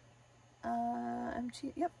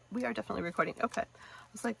 Yep, we are definitely recording. Okay. I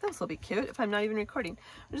was like, this will be cute if I'm not even recording.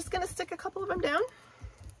 I'm just gonna stick a couple of them down,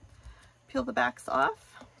 peel the backs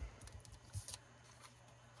off.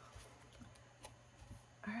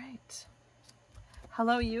 All right.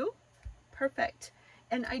 Hello You. Perfect.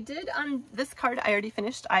 And I did on this card, I already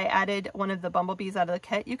finished. I added one of the bumblebees out of the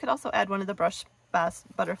kit. You could also add one of the brush fast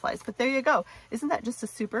butterflies, but there you go. Isn't that just a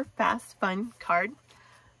super fast, fun card?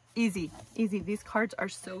 Easy, easy. These cards are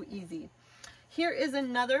so easy. Here is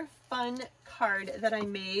another fun card that I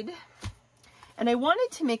made. And I wanted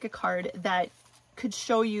to make a card that could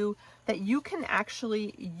show you that you can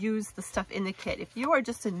actually use the stuff in the kit. If you are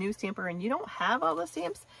just a new stamper and you don't have all the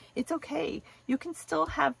stamps, it's okay. You can still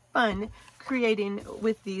have fun creating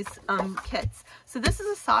with these kits. So this is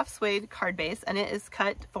a soft suede card base, and it is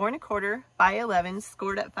cut 4 1/4 by 11,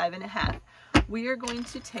 scored at 5 1/2. We are going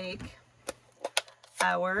to take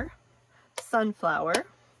our sunflower,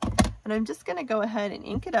 and I'm just going to go ahead and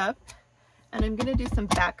ink it up, and I'm going to do some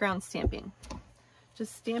background stamping.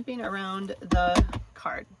 Just stamping around the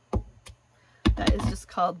card. That is just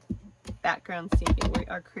called background stamping. We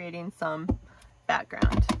are creating some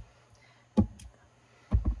background.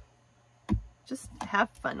 Just have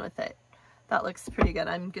fun with it. That looks pretty good.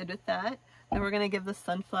 I'm good with that. Then we're going to give the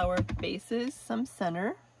sunflower bases some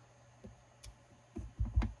center.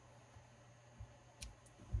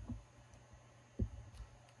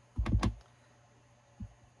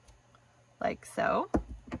 Like so.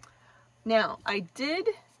 Now, I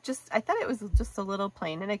thought it was just a little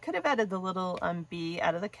plain, and I could have added the little bee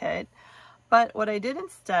out of the kit, but what I did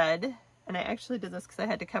instead, and I actually did this because I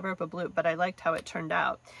had to cover up a bloop, but I liked how it turned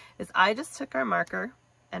out, is I just took our marker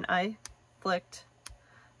and I flicked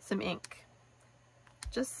some ink,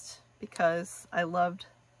 just because I loved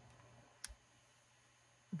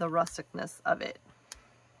the rusticness of it.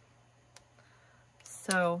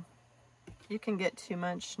 So you can get too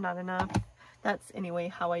much, not enough. That's anyway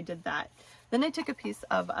how I did that. Then I took a piece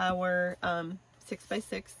of our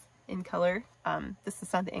 6x6 in color. This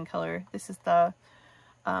is not the in color. This is the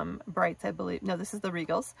Brights, I believe. No, this is the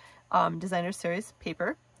Regals Designer Series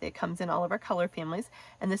paper. It comes in all of our color families.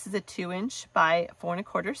 And this is a 2" by 4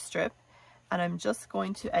 1/4 strip. And I'm just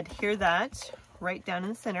going to adhere that right down in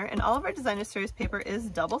the center. And all of our Designer Series paper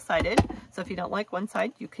is double-sided. So if you don't like one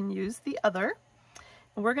side, you can use the other.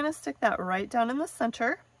 And we're going to stick that right down in the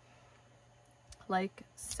center, like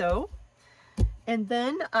so. And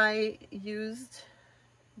then I used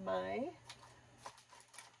my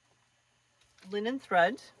linen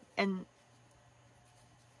thread, and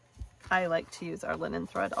I like to use our linen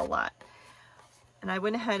thread a lot. And I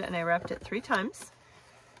went ahead and I wrapped it 3 times.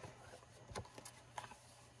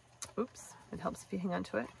 Oops, it helps if you hang on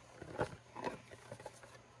to it.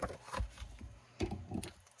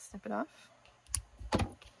 Snip it off.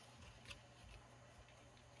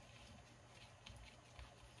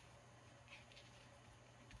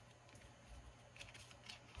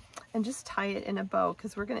 And just tie it in a bow,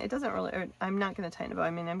 because it doesn't really, I'm not going to tie it in a bow, I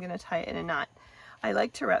mean I'm going to tie it in a knot. I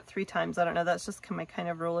like to wrap 3 times, I don't know, that's just my kind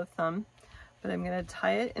of rule of thumb, but I'm going to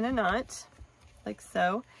tie it in a knot, like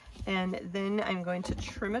so, and then I'm going to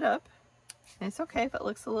trim it up, and it's okay if it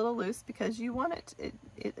looks a little loose, because you want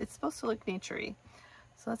it's supposed to look naturey,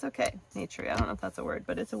 so that's okay, naturey, I don't know if that's a word,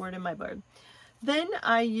 but it's a word in my board. Then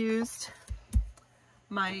I used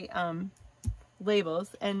my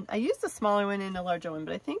labels, and I used a smaller one and a larger one,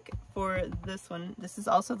 but I think for this one, this is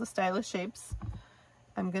also the Stylish Shapes,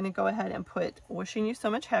 I'm going to go ahead and put Wishing You So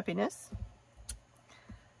Much Happiness.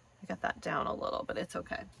 I got that down a little, but it's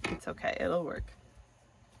okay. It's okay. It'll work.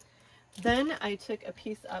 Then I took a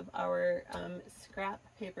piece of our scrap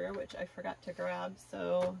paper, which I forgot to grab,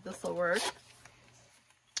 so this will work.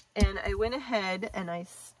 And I went ahead and I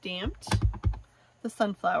stamped the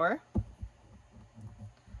sunflower,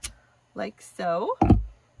 like so.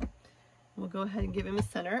 We'll go ahead and give him a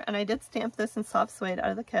center, and I did stamp this in soft suede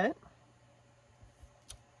out of the kit.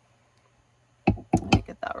 Let me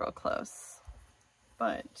get that real close,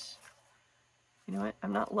 but you know what,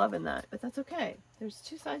 I'm not loving that, but that's okay. There's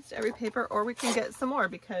 2 sides to every paper, or we can get some more,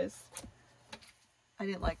 because I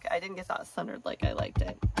didn't get that centered like I liked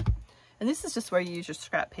it. And this is just where you use your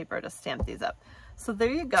scrap paper to stamp these up. So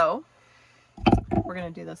there you go. We're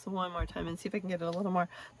going to do this one more time and see if I can get it a little more.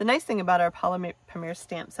 The nice thing about our Polymer Premier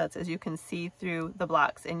stamp sets is you can see through the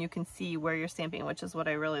blocks, and you can see where you're stamping, which is what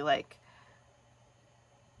I really like.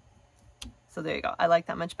 So there you go. I like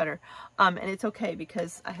that much better. And it's okay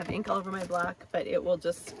because I have ink all over my block, but it will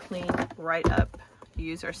just clean right up. You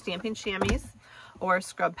use our stamping chamois or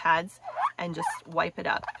scrub pads and just wipe it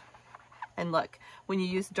up. And look, when you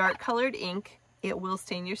use dark colored ink, it will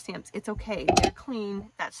stain your stamps. It's okay. They're clean.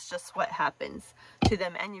 That's just what happens to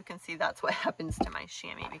them. And you can see that's what happens to my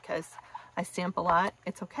chamois because I stamp a lot.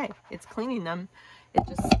 It's okay. It's cleaning them. It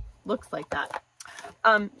just looks like that.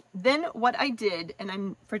 Then what I did,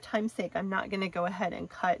 and for time's sake, I'm not going to go ahead and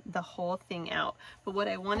cut the whole thing out. But what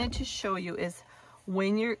I wanted to show you is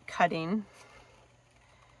when you're cutting,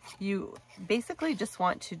 you basically just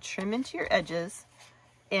want to trim into your edges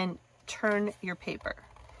and turn your paper.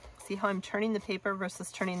 See how I'm turning the paper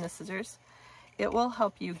versus turning the scissors? It will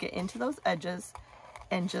help you get into those edges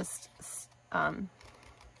and just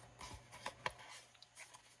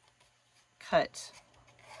cut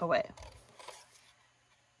away.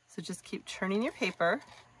 So just keep turning your paper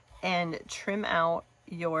and trim out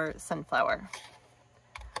your sunflower.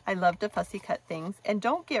 I love to fussy cut things, and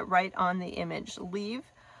don't get right on the image. Leave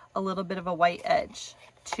a little bit of a white edge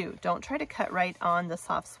too. Don't try to cut right on the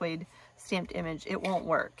soft suede stamped image. It won't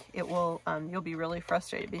work. It will, you'll be really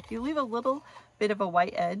frustrated. But if you leave a little bit of a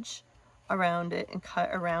white edge around it and cut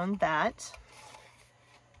around that,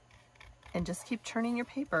 and just keep turning your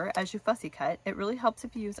paper as you fussy cut. It really helps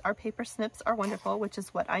if you use our paper snips are wonderful, which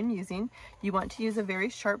is what I'm using. You want to use a very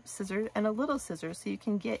sharp scissor and a little scissor so you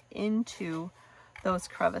can get into those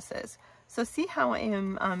crevices. So see how I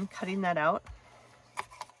am cutting that out?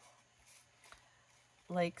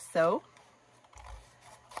 Like so.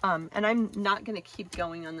 And I'm not going to keep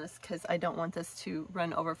going on this because I don't want this to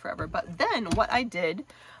run over forever. But then what I did,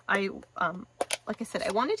 like I said,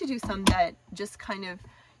 I wanted to do some that just kind of,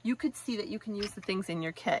 you could see that you can use the things in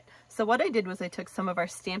your kit. So what I did was I took some of our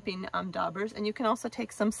stamping daubers, and you can also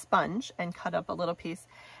take some sponge and cut up a little piece.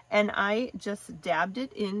 And I just dabbed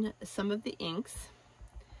it in some of the inks.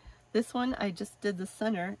 This one, I just did the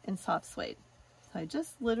center in soft suede. So I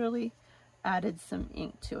just literally added some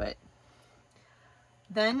ink to it.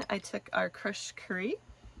 Then I took our crushed curry,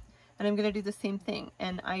 and I'm gonna do the same thing.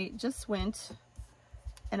 And I just went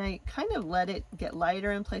and I kind of let it get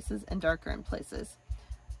lighter in places and darker in places.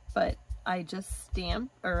 But I just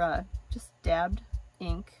stamped, or just dabbed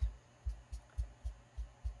ink,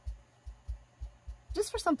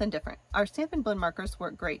 just for something different. Our Stampin' Blend markers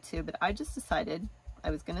work great too, but I just decided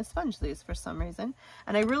I was gonna sponge these for some reason.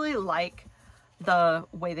 And I really like the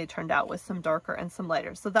way they turned out with some darker and some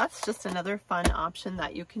lighter. So that's just another fun option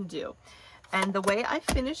that you can do. And the way I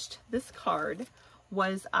finished this card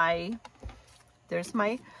was there's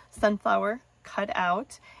my sunflower cut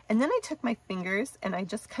out, and then I took my fingers and I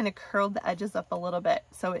just kind of curled the edges up a little bit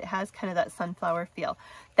so it has kind of that sunflower feel.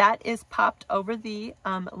 That is popped over the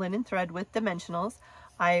linen thread with dimensionals.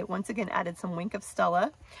 I once again added some Wink of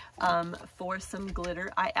Stella for some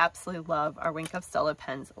glitter. I absolutely love our Wink of Stella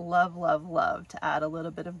pens. Love, love, love to add a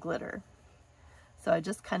little bit of glitter. So I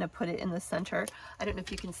just kind of put it in the center. I don't know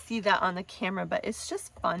if you can see that on the camera, but it's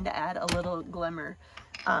just fun to add a little glimmer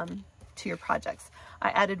to your projects. I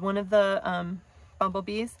added one of the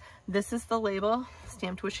bumblebees. This is the label,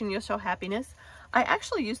 stamped Wishing You So Happiness. I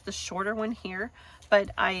actually used the shorter one here,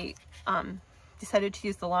 but I decided to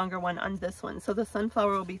use the longer one on this one. So the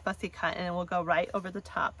sunflower will be fussy cut, and it will go right over the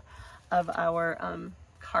top of our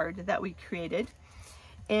card that we created.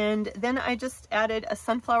 And then I just added a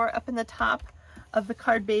sunflower up in the top of the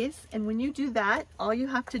card base. And when you do that, all you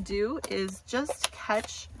have to do is just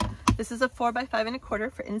catch, this is a 4 by 5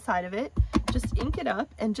 1/4 for inside of it. Just ink it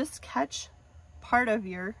up and just catch part of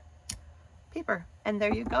your paper. And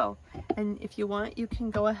there you go. And if you want, you can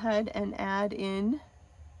go ahead and add in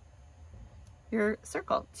your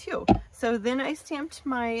circle too. So then I stamped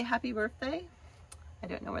my happy birthday. I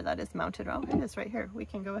don't know where that is mounted. Oh, it is right here. We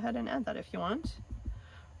can go ahead and add that if you want.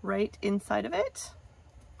 Right inside of it,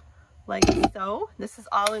 like so. This is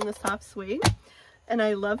all in the soft suede. And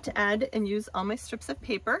I love to add and use all my strips of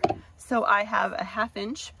paper. So I have a 1/2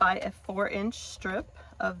 inch by a 4-inch strip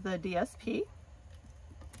of the DSP.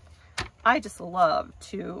 I just love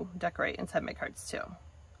to decorate inside my cards too.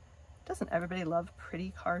 Doesn't everybody love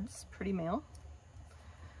pretty cards, pretty mail?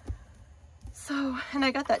 So, and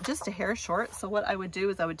I got that just a hair short. So what I would do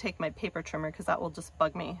is I would take my paper trimmer, because that will just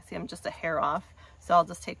bug me. See, I'm just a hair off. So I'll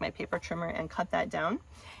just take my paper trimmer and cut that down.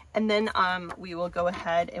 And then we will go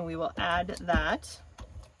ahead and we will add that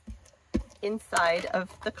inside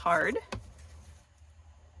of the card.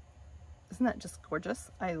 Isn't that just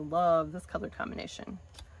gorgeous? I love this color combination.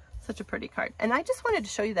 Such a pretty card. And I just wanted to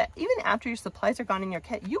show you that even after your supplies are gone in your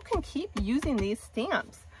kit, you can keep using these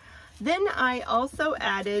stamps. Then I also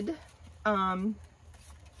added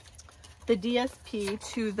the DSP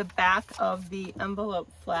to the back of the envelope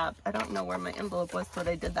flap. I don't know where my envelope was that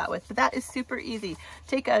I did that with, but that is super easy.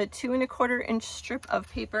 Take a 2 1/4 inch strip of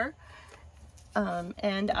paper,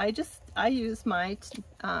 and I use my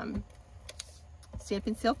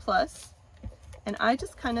Stampin' Seal Plus, and I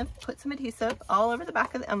just kind of put some adhesive all over the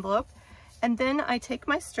back of the envelope, and then I take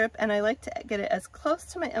my strip and I like to get it as close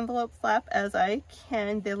to my envelope flap as I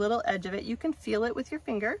can, the little edge of it. You can feel it with your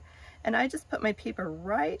finger. And I just put my paper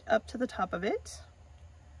right up to the top of it.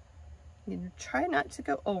 You try not to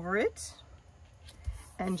go over it,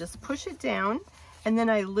 and just push it down. And then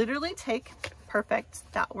I literally take,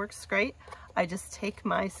 perfect, that works great. I just take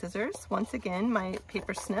my scissors, once again, my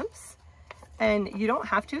paper snips, and you don't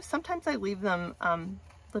have to. Sometimes I leave them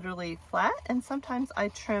literally flat, and sometimes I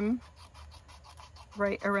trim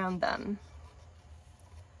right around them.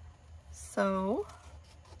 So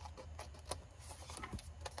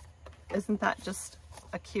Isn't that just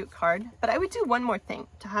a cute card? But I would do one more thing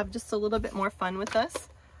to have just a little bit more fun with this.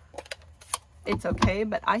 It's okay,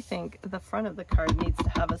 but I think the front of the card needs to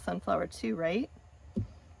have a sunflower too, right?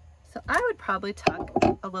 So I would probably tuck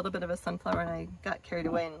a little bit of a sunflower, and I got carried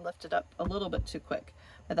away and lifted up a little bit too quick,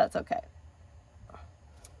 but that's okay.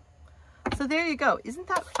 So there you go. Isn't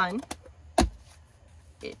that fun?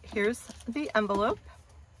 Here's the envelope,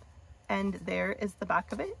 and there is the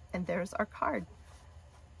back of it, and there's our card.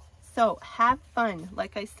 So have fun.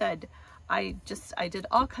 Like I said, I did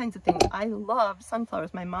all kinds of things. I love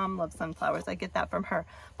sunflowers. My mom loves sunflowers. I get that from her.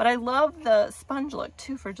 But I love the sponge look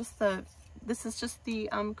too for just the, this is just the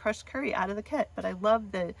crushed curry out of the kit. But I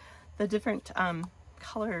love the different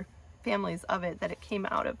color families of it that it came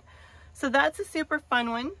out of. So that's a super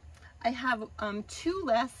fun one. I have 2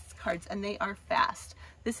 last cards, and they are fast.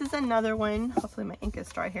 This is another one, hopefully my ink is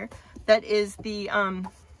dry here, that is the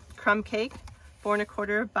crumb cake, 4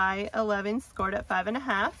 1/4 by 11, scored at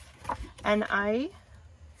 5.5. And I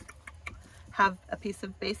have a piece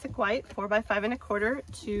of basic white, 4 by 5 1/4,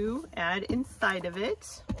 to add inside of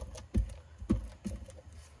it.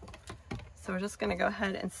 So we're just gonna go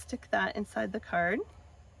ahead and stick that inside the card.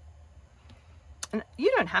 And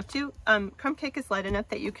you don't have to. Crumb cake is light enough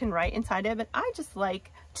that you can write inside it, but I just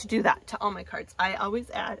like to do that to all my cards. I always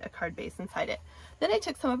add a card base inside it. Then I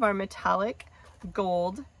took some of our metallic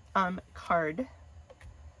gold card,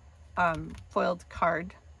 foiled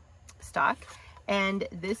card stock, and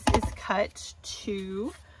this is cut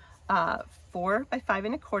to 4 by 5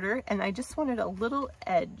 1/4, and I just wanted a little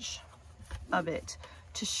edge of it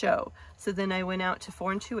to show. So then I went out to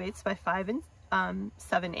 4 2/8 by 5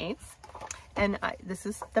 7/8. And this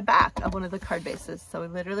is the back of one of the card bases. So we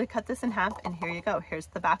literally cut this in half, and here you go. Here's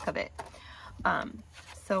the back of it.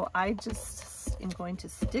 So I just am going to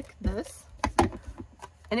stick this,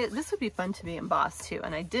 and this would be fun to be embossed too.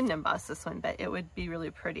 And I didn't emboss this one, but it would be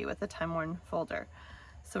really pretty with a time-worn folder.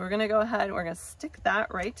 So we're gonna go ahead and we're gonna stick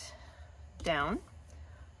that right down,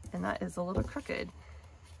 and that is a little crooked.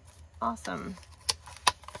 Awesome.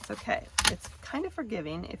 It's okay. It's kind of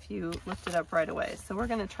forgiving if you lift it up right away. So we're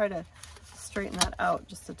gonna try to straighten that out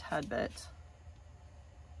just a tad bit.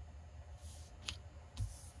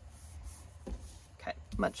 Okay,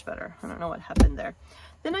 much better. I don't know what happened there.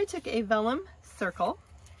 Then I took a vellum circle,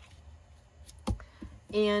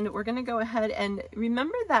 and we're gonna go ahead and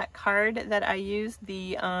remember that card that I used,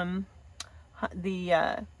 the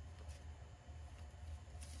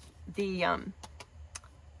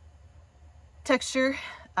texture,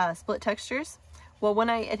 split textures. Well, when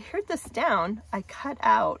I adhered this down, I cut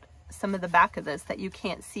out some of the back of this that you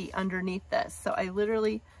can't see underneath this. So I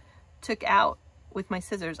literally took out with my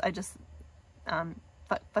scissors, I just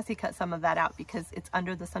fussy cut some of that out because it's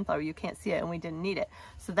under the sunflower. You can't see it, and we didn't need it.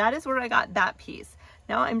 So that is where I got that piece.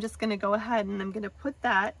 Now I'm just gonna go ahead and I'm gonna put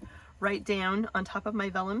that right down on top of my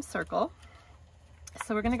vellum circle.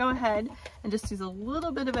 So we're gonna go ahead and just use a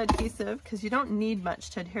little bit of adhesive because you don't need much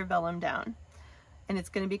to adhere vellum down, and it's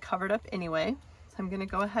gonna be covered up anyway. So I'm gonna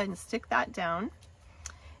go ahead and stick that down.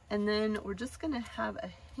 And then we're just gonna have a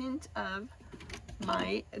hint of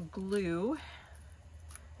my glue.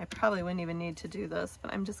 I probably wouldn't even need to do this,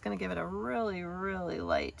 but I'm just gonna give it a really, really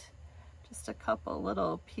light, just a couple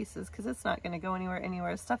little pieces, because it's not gonna go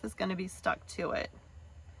anywhere. Stuff is gonna be stuck to it.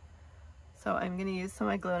 So I'm gonna use some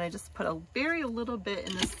of my glue, and I just put a very little bit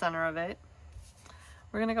in the center of it.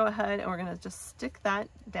 We're gonna go ahead and we're gonna just stick that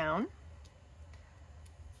down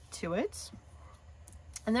to it.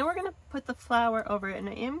 And then we're gonna put the flower over it, and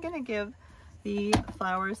I am gonna give the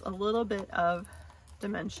flowers a little bit of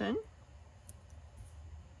dimension.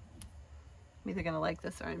 I'm either gonna like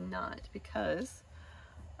this or I'm not, because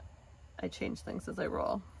I change things as I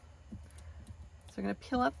roll. So we're gonna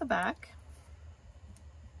peel up the back.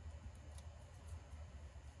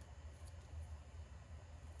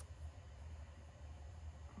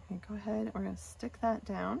 Okay, go ahead, we're gonna stick that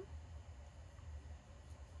down.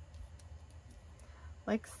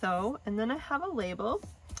 Like so, and then I have a label,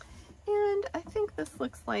 and I think this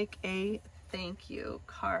looks like a thank you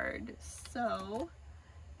card. So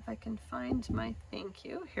if I can find my thank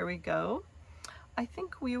you, here we go. I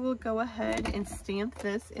think we will go ahead and stamp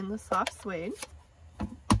this in the soft suede.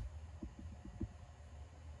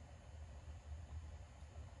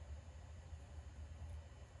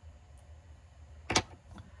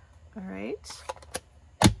 All right.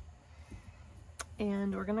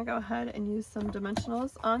 And we're gonna go ahead and use some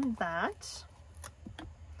dimensionals on that.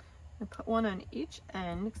 I put one on each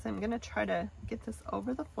end because I'm gonna try to get this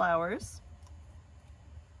over the flowers.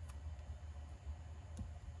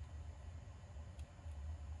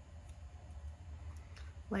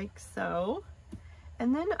 Like so.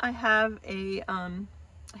 And then I have a, I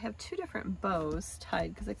have two different bows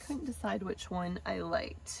tied because I couldn't decide which one I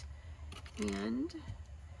liked. And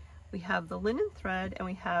we have the linen thread and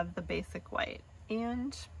we have the basic white.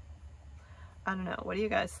 And I don't know, what do you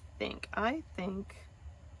guys think? I think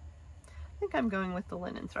I'm going with the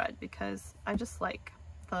linen thread because I just like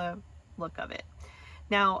the look of it.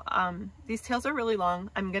 Now, these tails are really long.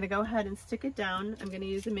 I'm gonna go ahead and stick it down. I'm gonna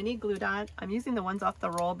use a mini glue dot. I'm using the ones off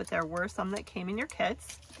the roll, but there were some that came in your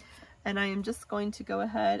kits. And I am just going to go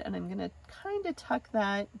ahead and I'm gonna kind of tuck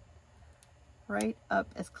that right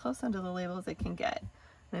up as close under the label as I can get.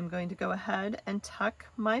 And I'm going to go ahead and tuck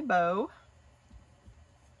my bow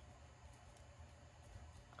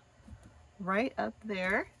right up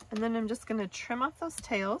there. And then I'm just gonna trim off those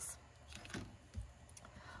tails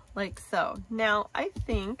like so. Now, I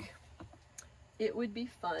think it would be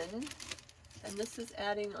fun, and this is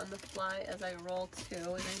adding on the fly as I roll too,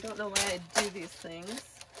 and I don't know why I do these things.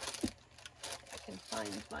 I can find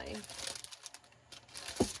my,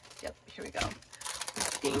 yep, here we go. I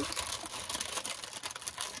think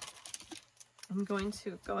I'm going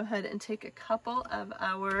to go ahead and take a couple of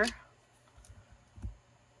our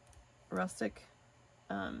Rustic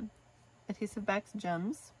Adhesive Wax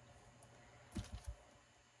gems,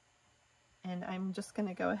 and I'm just going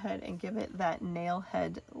to go ahead and give it that nail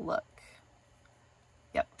head look.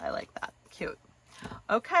 Yep, I like that. Cute.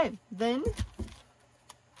 Okay, then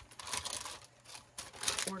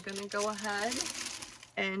we're going to go ahead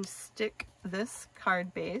and stick this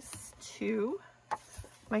card base to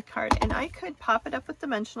my card, and I could pop it up with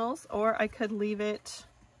dimensionals or I could leave it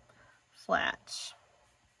flat.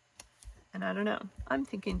 And I don't know, I'm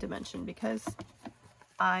thinking dimension because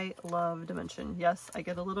I love dimension. Yes, I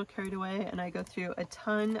get a little carried away and I go through a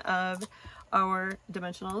ton of our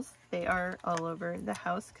dimensionals. They are all over the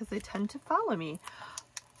house because they tend to follow me.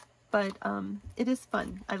 But it is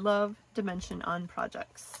fun. I love dimension on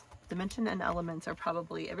projects. Dimension and elements are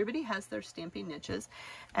probably, everybody has their stamping niches,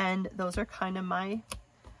 and those are kind of my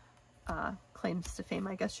claims to fame,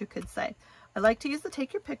 I guess you could say. I like to use the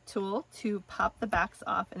Take Your Pick tool to pop the backs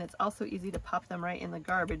off, and it's also easy to pop them right in the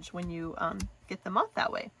garbage when you get them off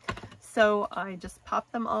that way. So I just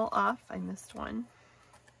pop them all off. I missed one.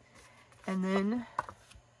 And then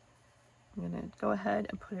I'm going to go ahead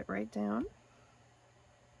and put it right down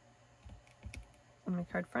on my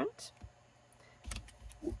card front.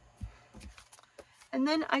 And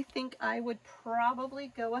then I think I would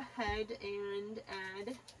probably go ahead and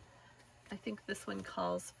add, I think this one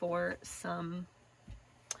calls for some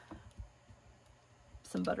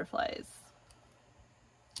butterflies.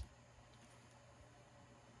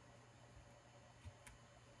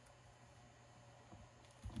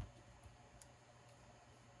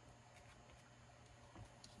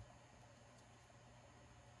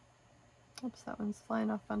 Oops, that one's flying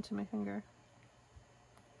off onto my finger.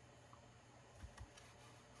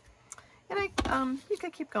 And you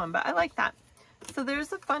could keep going, but I like that. So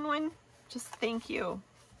there's a fun one. Just thank you.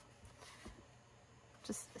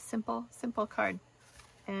 Just a simple card.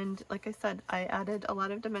 And like I said, I added a lot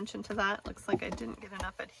of dimension to that. Looks like I didn't get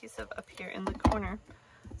enough adhesive up here in the corner.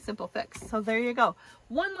 Simple fix. So there you go.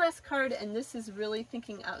 One last card, and this is really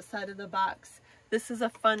thinking outside of the box. This is a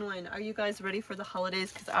fun one. Are you guys ready for the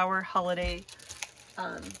holidays? Because our holiday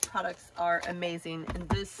products are amazing. And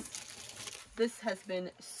this has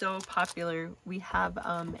been so popular. We have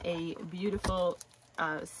a beautiful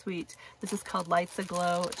suite. This is called Lights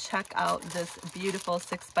Aglow. Check out this beautiful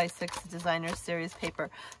 6x6 designer series paper.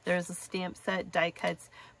 There's a stamp set, die cuts,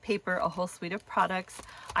 paper, a whole suite of products.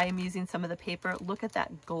 I am using some of the paper. Look at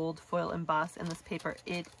that gold foil emboss in this paper.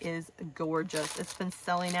 It is gorgeous. It's been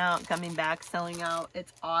selling out, coming back, selling out.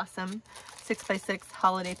 It's awesome. 6x6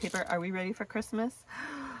 holiday paper. Are we ready for Christmas?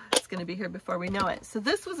 It's going to be here before we know it. So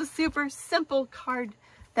this was a super simple card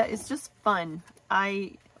that is just fun.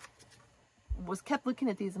 I kept looking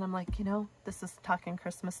at these and I'm like, you know, this is talking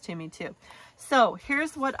Christmas to me too. So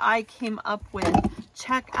here's what I came up with.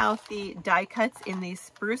 Check out the die cuts in the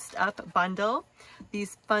spruced up bundle.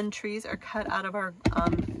 These fun trees are cut out of our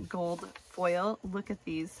gold foil. Look at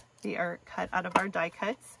these. They are cut out of our die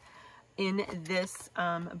cuts in this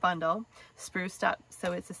bundle, spruced up.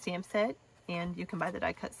 So it's a stamp set, and you can buy the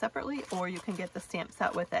die cut separately or you can get the stamp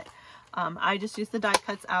set with it. I just used the die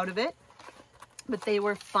cuts out of it, but they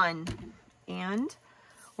were fun. And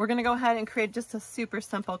we're going to go ahead and create just a super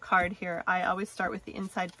simple card here. I always start with the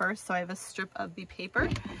inside first, so I have a strip of the paper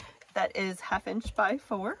that is 1/2 inch by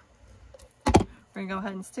 4. We're going to go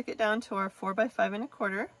ahead and stick it down to our 4 by 5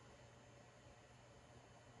 1/4.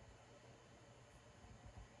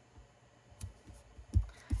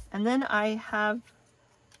 And then I have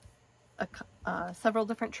several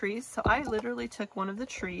different trees. So I literally took one of the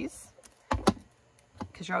trees,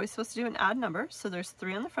 because you're always supposed to do an odd number. So there's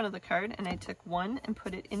 3 on the front of the card, and I took 1 and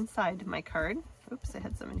put it inside my card. Oops, I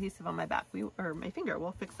had some adhesive on my back, or my finger.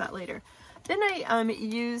 We'll fix that later. Then I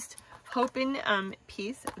used Hopin'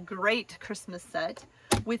 Peace, great Christmas set,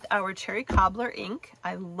 with our Cherry Cobbler ink.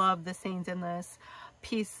 I love the sayings in this.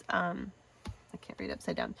 Peace, I can't read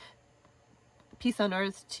upside down. Peace on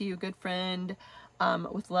earth to you, good friend.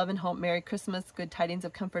 With love and hope, Merry Christmas, good tidings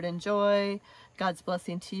of comfort and joy, God's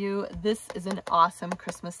blessing to you. This is an awesome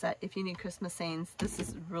Christmas set. If you need Christmas sayings, this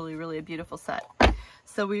is really, really a beautiful set.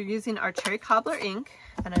 So we're using our Cherry Cobbler ink,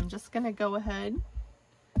 and I'm just going to go ahead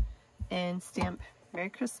and stamp Merry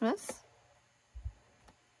Christmas,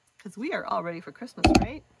 because we are all ready for Christmas,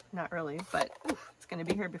 right? Not really, but oof, it's going to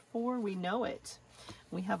be here before we know it.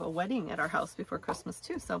 We have a wedding at our house before Christmas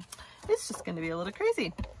too, so it's just going to be a little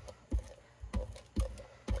crazy.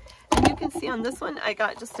 You can see on this one, I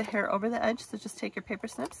got just a hair over the edge, so just take your paper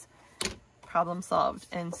snips, problem solved,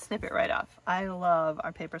 and snip it right off. I love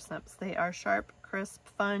our paper snips. They are sharp, crisp,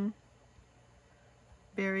 fun,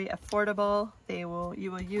 very affordable. You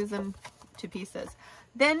will use them to pieces.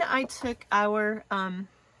 Then I took our,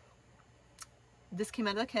 this came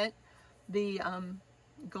out of the kit, the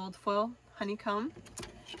gold foil honeycomb.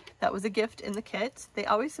 That was a gift in the kit. They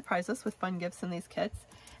always surprise us with fun gifts in these kits.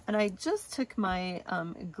 And I just took my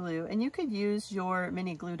glue, and you could use your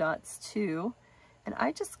mini glue dots too. And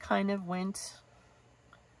I just kind of went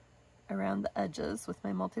around the edges with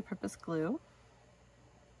my multi-purpose glue.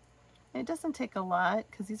 And it doesn't take a lot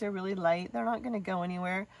because these are really light. They're not going to go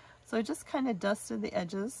anywhere. So I just kind of dusted the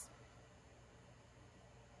edges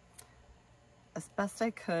as best I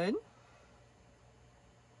could.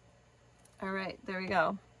 All right, there we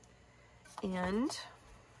go. And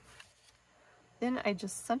then I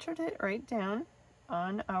just centered it right down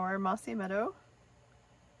on our Mossy Meadow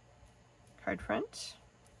card front.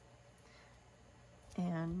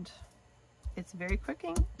 And it's very quick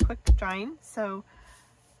drying, so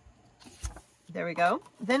there we go.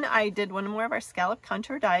 Then I did one more of our scallop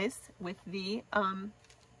contour dies with the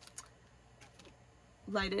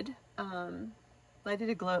Lights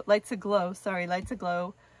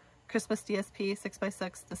Aglow Christmas DSP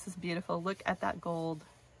 6x6. This is beautiful. Look at that gold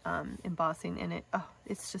embossing in it. Oh,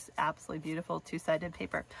 it's just absolutely beautiful two-sided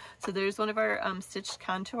paper. So there's one of our stitched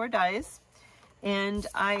contour dies, and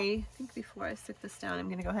I think before I stick this down, I'm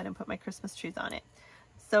going to go ahead and put my Christmas trees on it.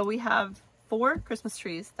 So we have 4 Christmas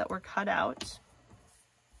trees that were cut out.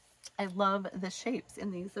 I love the shapes in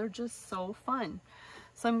these. They're just so fun.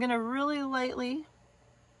 So I'm going to really lightly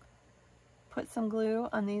put some glue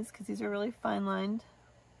on these because these are really fine lined.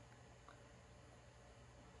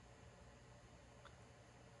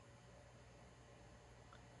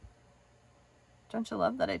 Don't you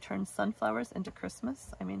love that I turned sunflowers into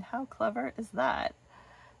Christmas? I mean, how clever is that?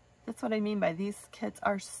 That's what I mean by these kits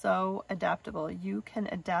are so adaptable. You can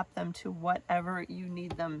adapt them to whatever you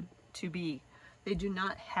need them to be. They do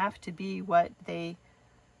not have to be what they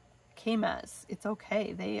came as. It's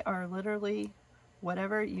okay. They are literally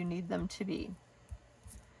whatever you need them to be.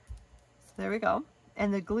 So there we go.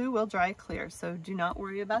 And the glue will dry clear, so do not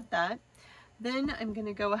worry about that. Then I'm going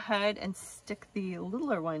to go ahead and stick the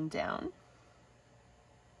littler one down.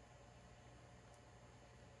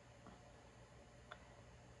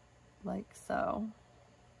 Like so.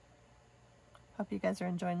 Hope you guys are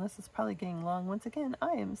enjoying this. It's probably getting long. Once again,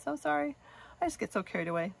 I am so sorry. I just get so carried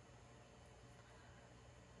away.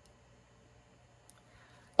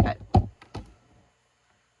 Okay. So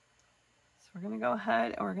we're going to go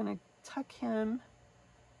ahead and we're going to tuck him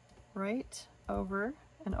right over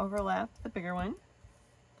and overlap the bigger one.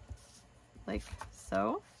 Like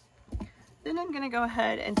so. Then I'm going to go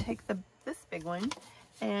ahead and take this big one,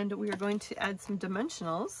 and we are going to add some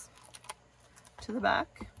dimensionals to the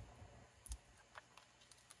back.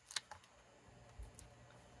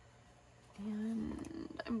 And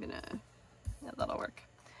I'm gonna, yeah, that'll work.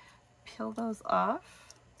 Peel those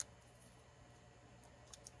off.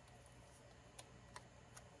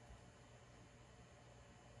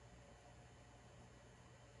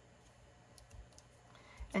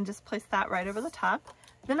 And just place that right over the top.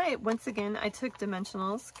 Then once again, I took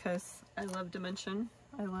dimensionals because I love dimension.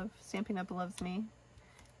 I love Stampin' Up! Loves me.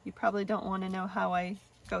 You probably don't want to know how I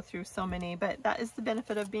go through so many, but that is the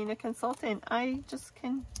benefit of being a consultant. I just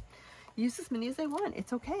can use as many as I want.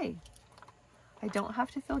 It's okay. I don't have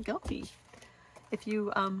to feel guilty. If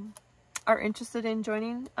you are interested in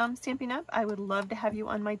joining Stampin' Up!, I would love to have you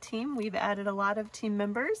on my team. We've added a lot of team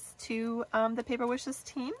members to the Paper Wishes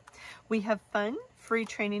team. We have fun, free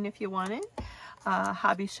training if you want it.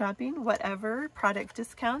 hobby shopping, whatever, product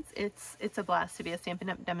discounts. It's a blast to be a Stampin'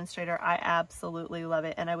 Up! Demonstrator. I absolutely love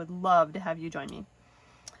it, and I would love to have you join me.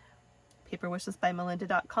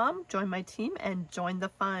 paperwishesbymelinda.com. Join my team and join the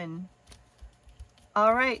fun.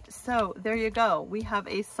 All right, so there you go. We have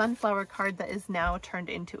a sunflower card that is now turned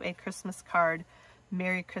into a Christmas card.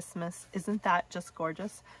 Merry Christmas. Isn't that just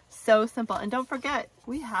gorgeous? So simple. And don't forget,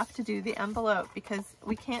 we have to do the envelope because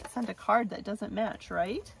we can't send a card that doesn't match,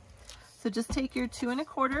 right? So just take your 2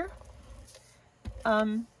 1/4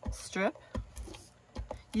 strip.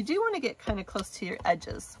 You do want to get kind of close to your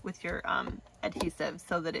edges with your adhesive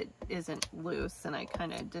so that it isn't loose, and I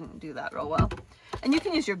kind of didn't do that real well. And you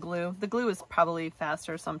can use your glue. The glue is probably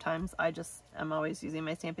faster sometimes. I'm always using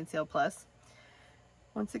my Stampin' Seal Plus.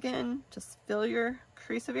 Once again, just fill your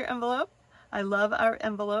crease of your envelope. I love our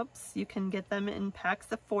envelopes. You can get them in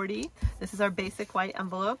packs of 40. This is our basic white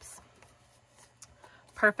envelopes.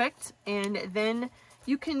 Perfect. And then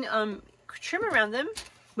you can trim around them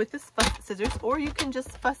with the scissors, or you can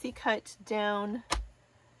just fussy cut down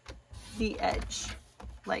the edge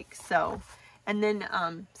like so. And then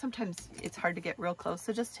sometimes it's hard to get real close,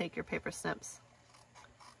 so just take your paper snips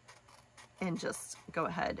and just go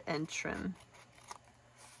ahead and trim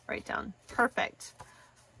right down. Perfect.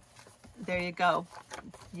 There you go.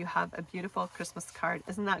 You have a beautiful Christmas card.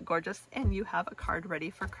 Isn't that gorgeous? And you have a card ready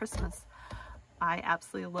for Christmas. I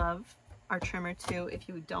absolutely love our trimmer too. If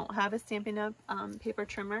you don't have a Stampin' Up! Paper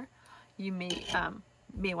trimmer, you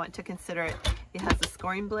may want to consider it. It has a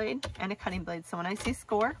scoring blade and a cutting blade. So when I say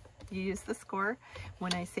score, you use the score.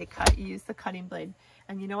 When I say cut, you use the cutting blade.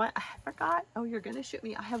 And you know what? I forgot. Oh, you're gonna shoot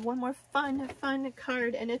me. I have one more fun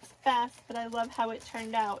card, and it's fast, but I love how it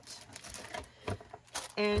turned out.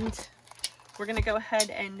 And we're gonna go ahead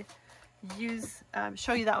and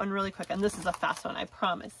show you that one really quick. And this is a fast one, I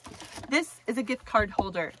promise. This is a gift card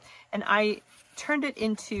holder, and I turned it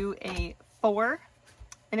into a 4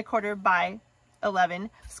 1/4 by 11,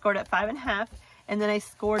 scored at 5 1/2, and then I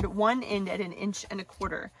scored one end at 1 1/4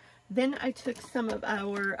 inches. Then I took some of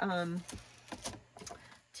our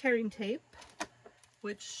tearing tape,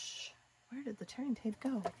 which, where did the tearing tape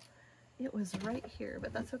go? It was right here,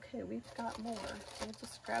 but that's okay. We've got more. We'll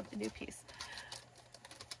just grab the new piece.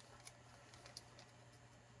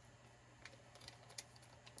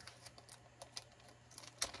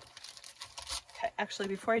 Okay, actually,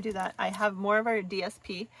 before I do that, I have more of our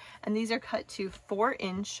DSP, and these are cut to 4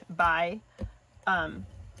 inch by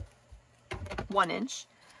 1 inch.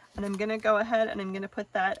 And I'm gonna go ahead and I'm gonna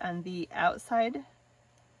put that on the outside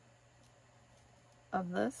of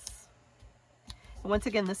this. And once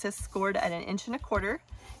again, this is scored at 1 1/4 inches,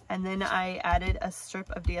 and then I added a strip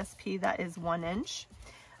of DSP that is 1 inch.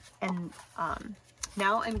 And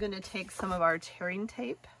now I'm gonna take some of our tearing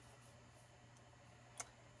tape.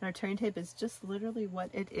 And our tearing tape is just literally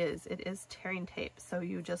what it is. It is tearing tape. So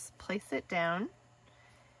you just place it down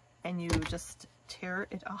and you just tear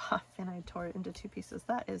it off. And I tore it into 2 pieces.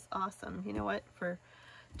 That is awesome. You know what? For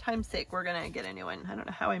time's sake, we're gonna get a new one. I don't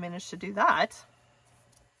know how I managed to do that.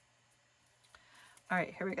 All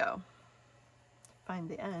right, here we go. Find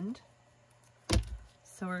the end.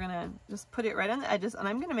 So we're gonna just put it right on the edges, and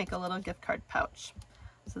I'm gonna make a little gift card pouch.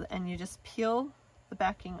 So, and you just peel the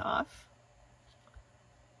backing off,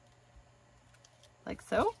 like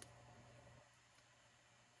so.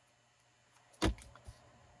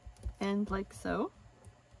 And like so.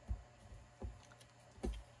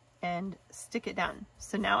 And stick it down.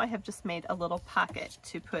 So now I have just made a little pocket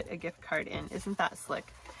to put a gift card in. Isn't that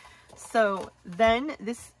slick? So then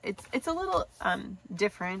it's a little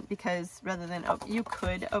different, because rather than you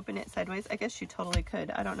could open it sideways. I guess you totally could.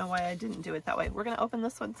 I don't know why I didn't do it that way. We're gonna open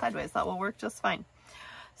this one sideways. That will work just fine.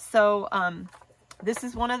 So this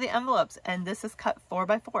is one of the envelopes, and this is cut 4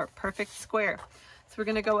 by 4, perfect square. So we're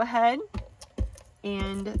gonna go ahead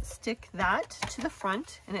and stick that to the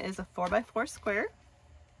front, and it is a 4 by 4 square.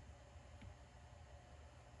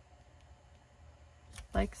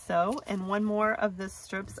 Like so, and one more of the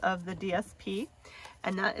strips of the DSP,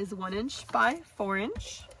 and that is 1 inch by 4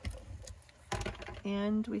 inch.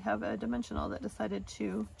 And we have a dimensional that decided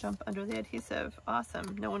to jump under the adhesive.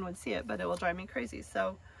 Awesome. No one would see it, but it will drive me crazy.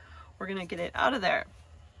 So we're gonna get it out of there.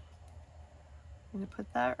 I'm gonna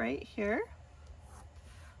put that right here,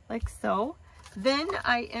 like so. Then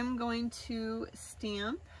I am going to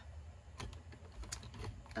stamp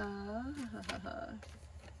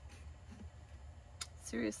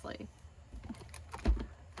seriously.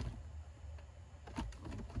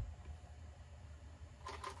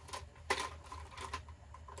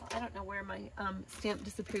 I don't know where my stamp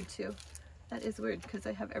disappeared to. That is weird because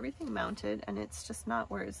I have everything mounted and it's just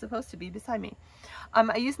not where it's supposed to be beside me.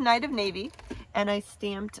 I used Night of Navy and I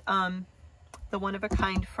stamped the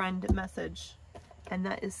one-of-a-kind friend message, and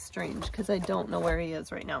that is strange because I don't know where he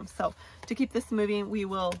is right now. So to keep this moving, we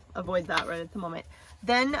will avoid that right at the moment.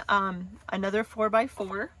 Then another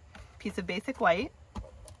 4x4 piece of basic white,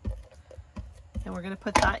 and we're going to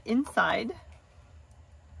put that inside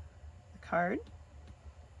the card.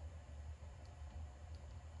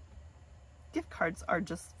 Gift cards are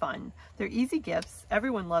just fun. They're easy gifts.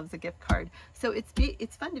 Everyone loves a gift card. So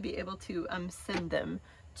it's fun to be able to send them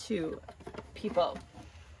to people.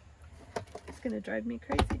 It's going to drive me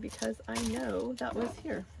crazy because I know that was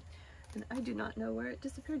here and I do not know where it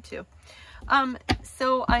disappeared to.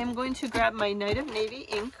 So I'm going to grab my Night of Navy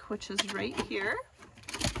ink, which is right here.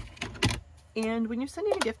 And when you're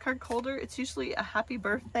sending a gift card holder, it's usually a happy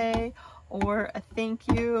birthday or a thank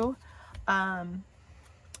you.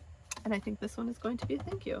 And I think this one is going to be a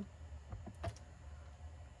thank you.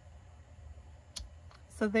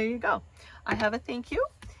 So there you go. I have a thank you.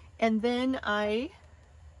 And then I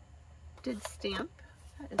did stamp.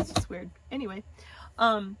 That is just weird. Anyway,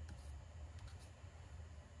 I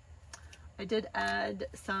did add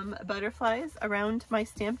some butterflies around my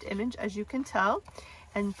stamped image, as you can tell,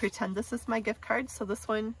 and pretend this is my gift card. So this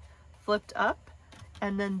one flipped up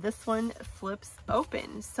and then this one flips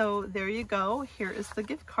open. So there you go. Here is the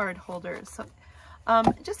gift card holder. So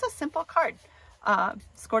just a simple card.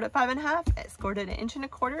 Scored at 5.5, scored at 1.25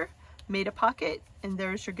 inches, made a pocket, and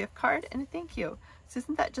there's your gift card and a thank you. So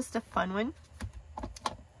isn't that just a fun one?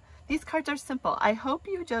 These cards are simple. I hope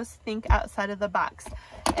you just think outside of the box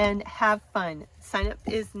and have fun. Sign up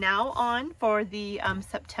is now on for the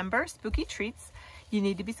September Spooky Treats. You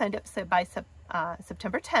need to be signed up by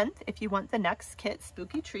September 10th if you want the next kit,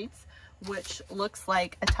 Spooky Treats, which looks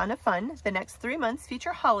like a ton of fun. The next 3 months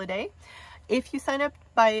feature holiday. If you sign up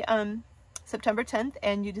by September 10th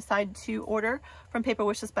and you decide to order from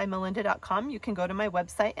paperwishesbymelinda.com, you can go to my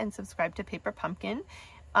website and subscribe to Paper Pumpkin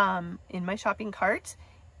in my shopping cart,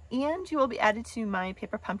 and you will be added to my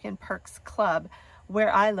Paper Pumpkin Perks Club,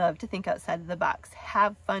 where I love to think outside of the box.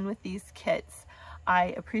 Have fun with these kits.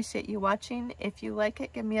 I appreciate you watching. If you like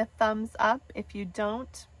it, give me a thumbs up. If you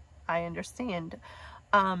don't, I understand.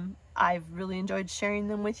 I've really enjoyed sharing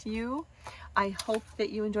them with you. I hope that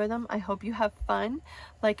you enjoy them. I hope you have fun.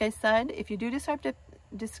 Like I said, if you do decide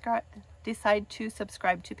to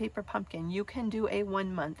subscribe to Paper Pumpkin, you can do a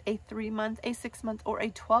 1 month, a 3 month, a 6 month, or a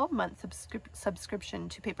 12-month subscription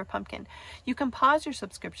to Paper Pumpkin. You can pause your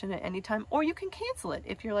subscription at any time, or you can cancel it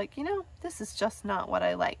if you're like, you know, this is just not what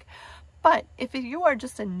I like. But if you are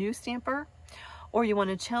just a new stamper or you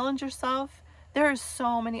want to challenge yourself, there are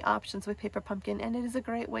so many options with Paper Pumpkin, and it is a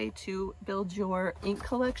great way to build your ink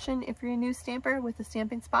collection if you're a new stamper with the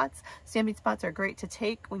stamping spots. Stamping spots are great to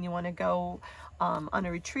take when you want to go on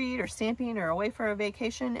a retreat or stamping or away for a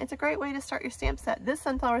vacation. It's a great way to start your stamp set. This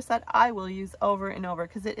sunflower set I will use over and over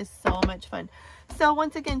because it is so much fun. So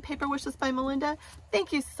once again, Paper Wishes by Melinda,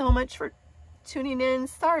 thank you so much for tuning in.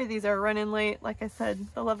 Sorry these are running late. Like I said,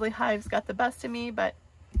 the lovely hives got the best of me, but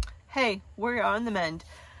hey, we're on the mend.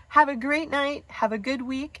 Have a great night, have a good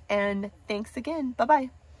week, and thanks again. Bye-bye.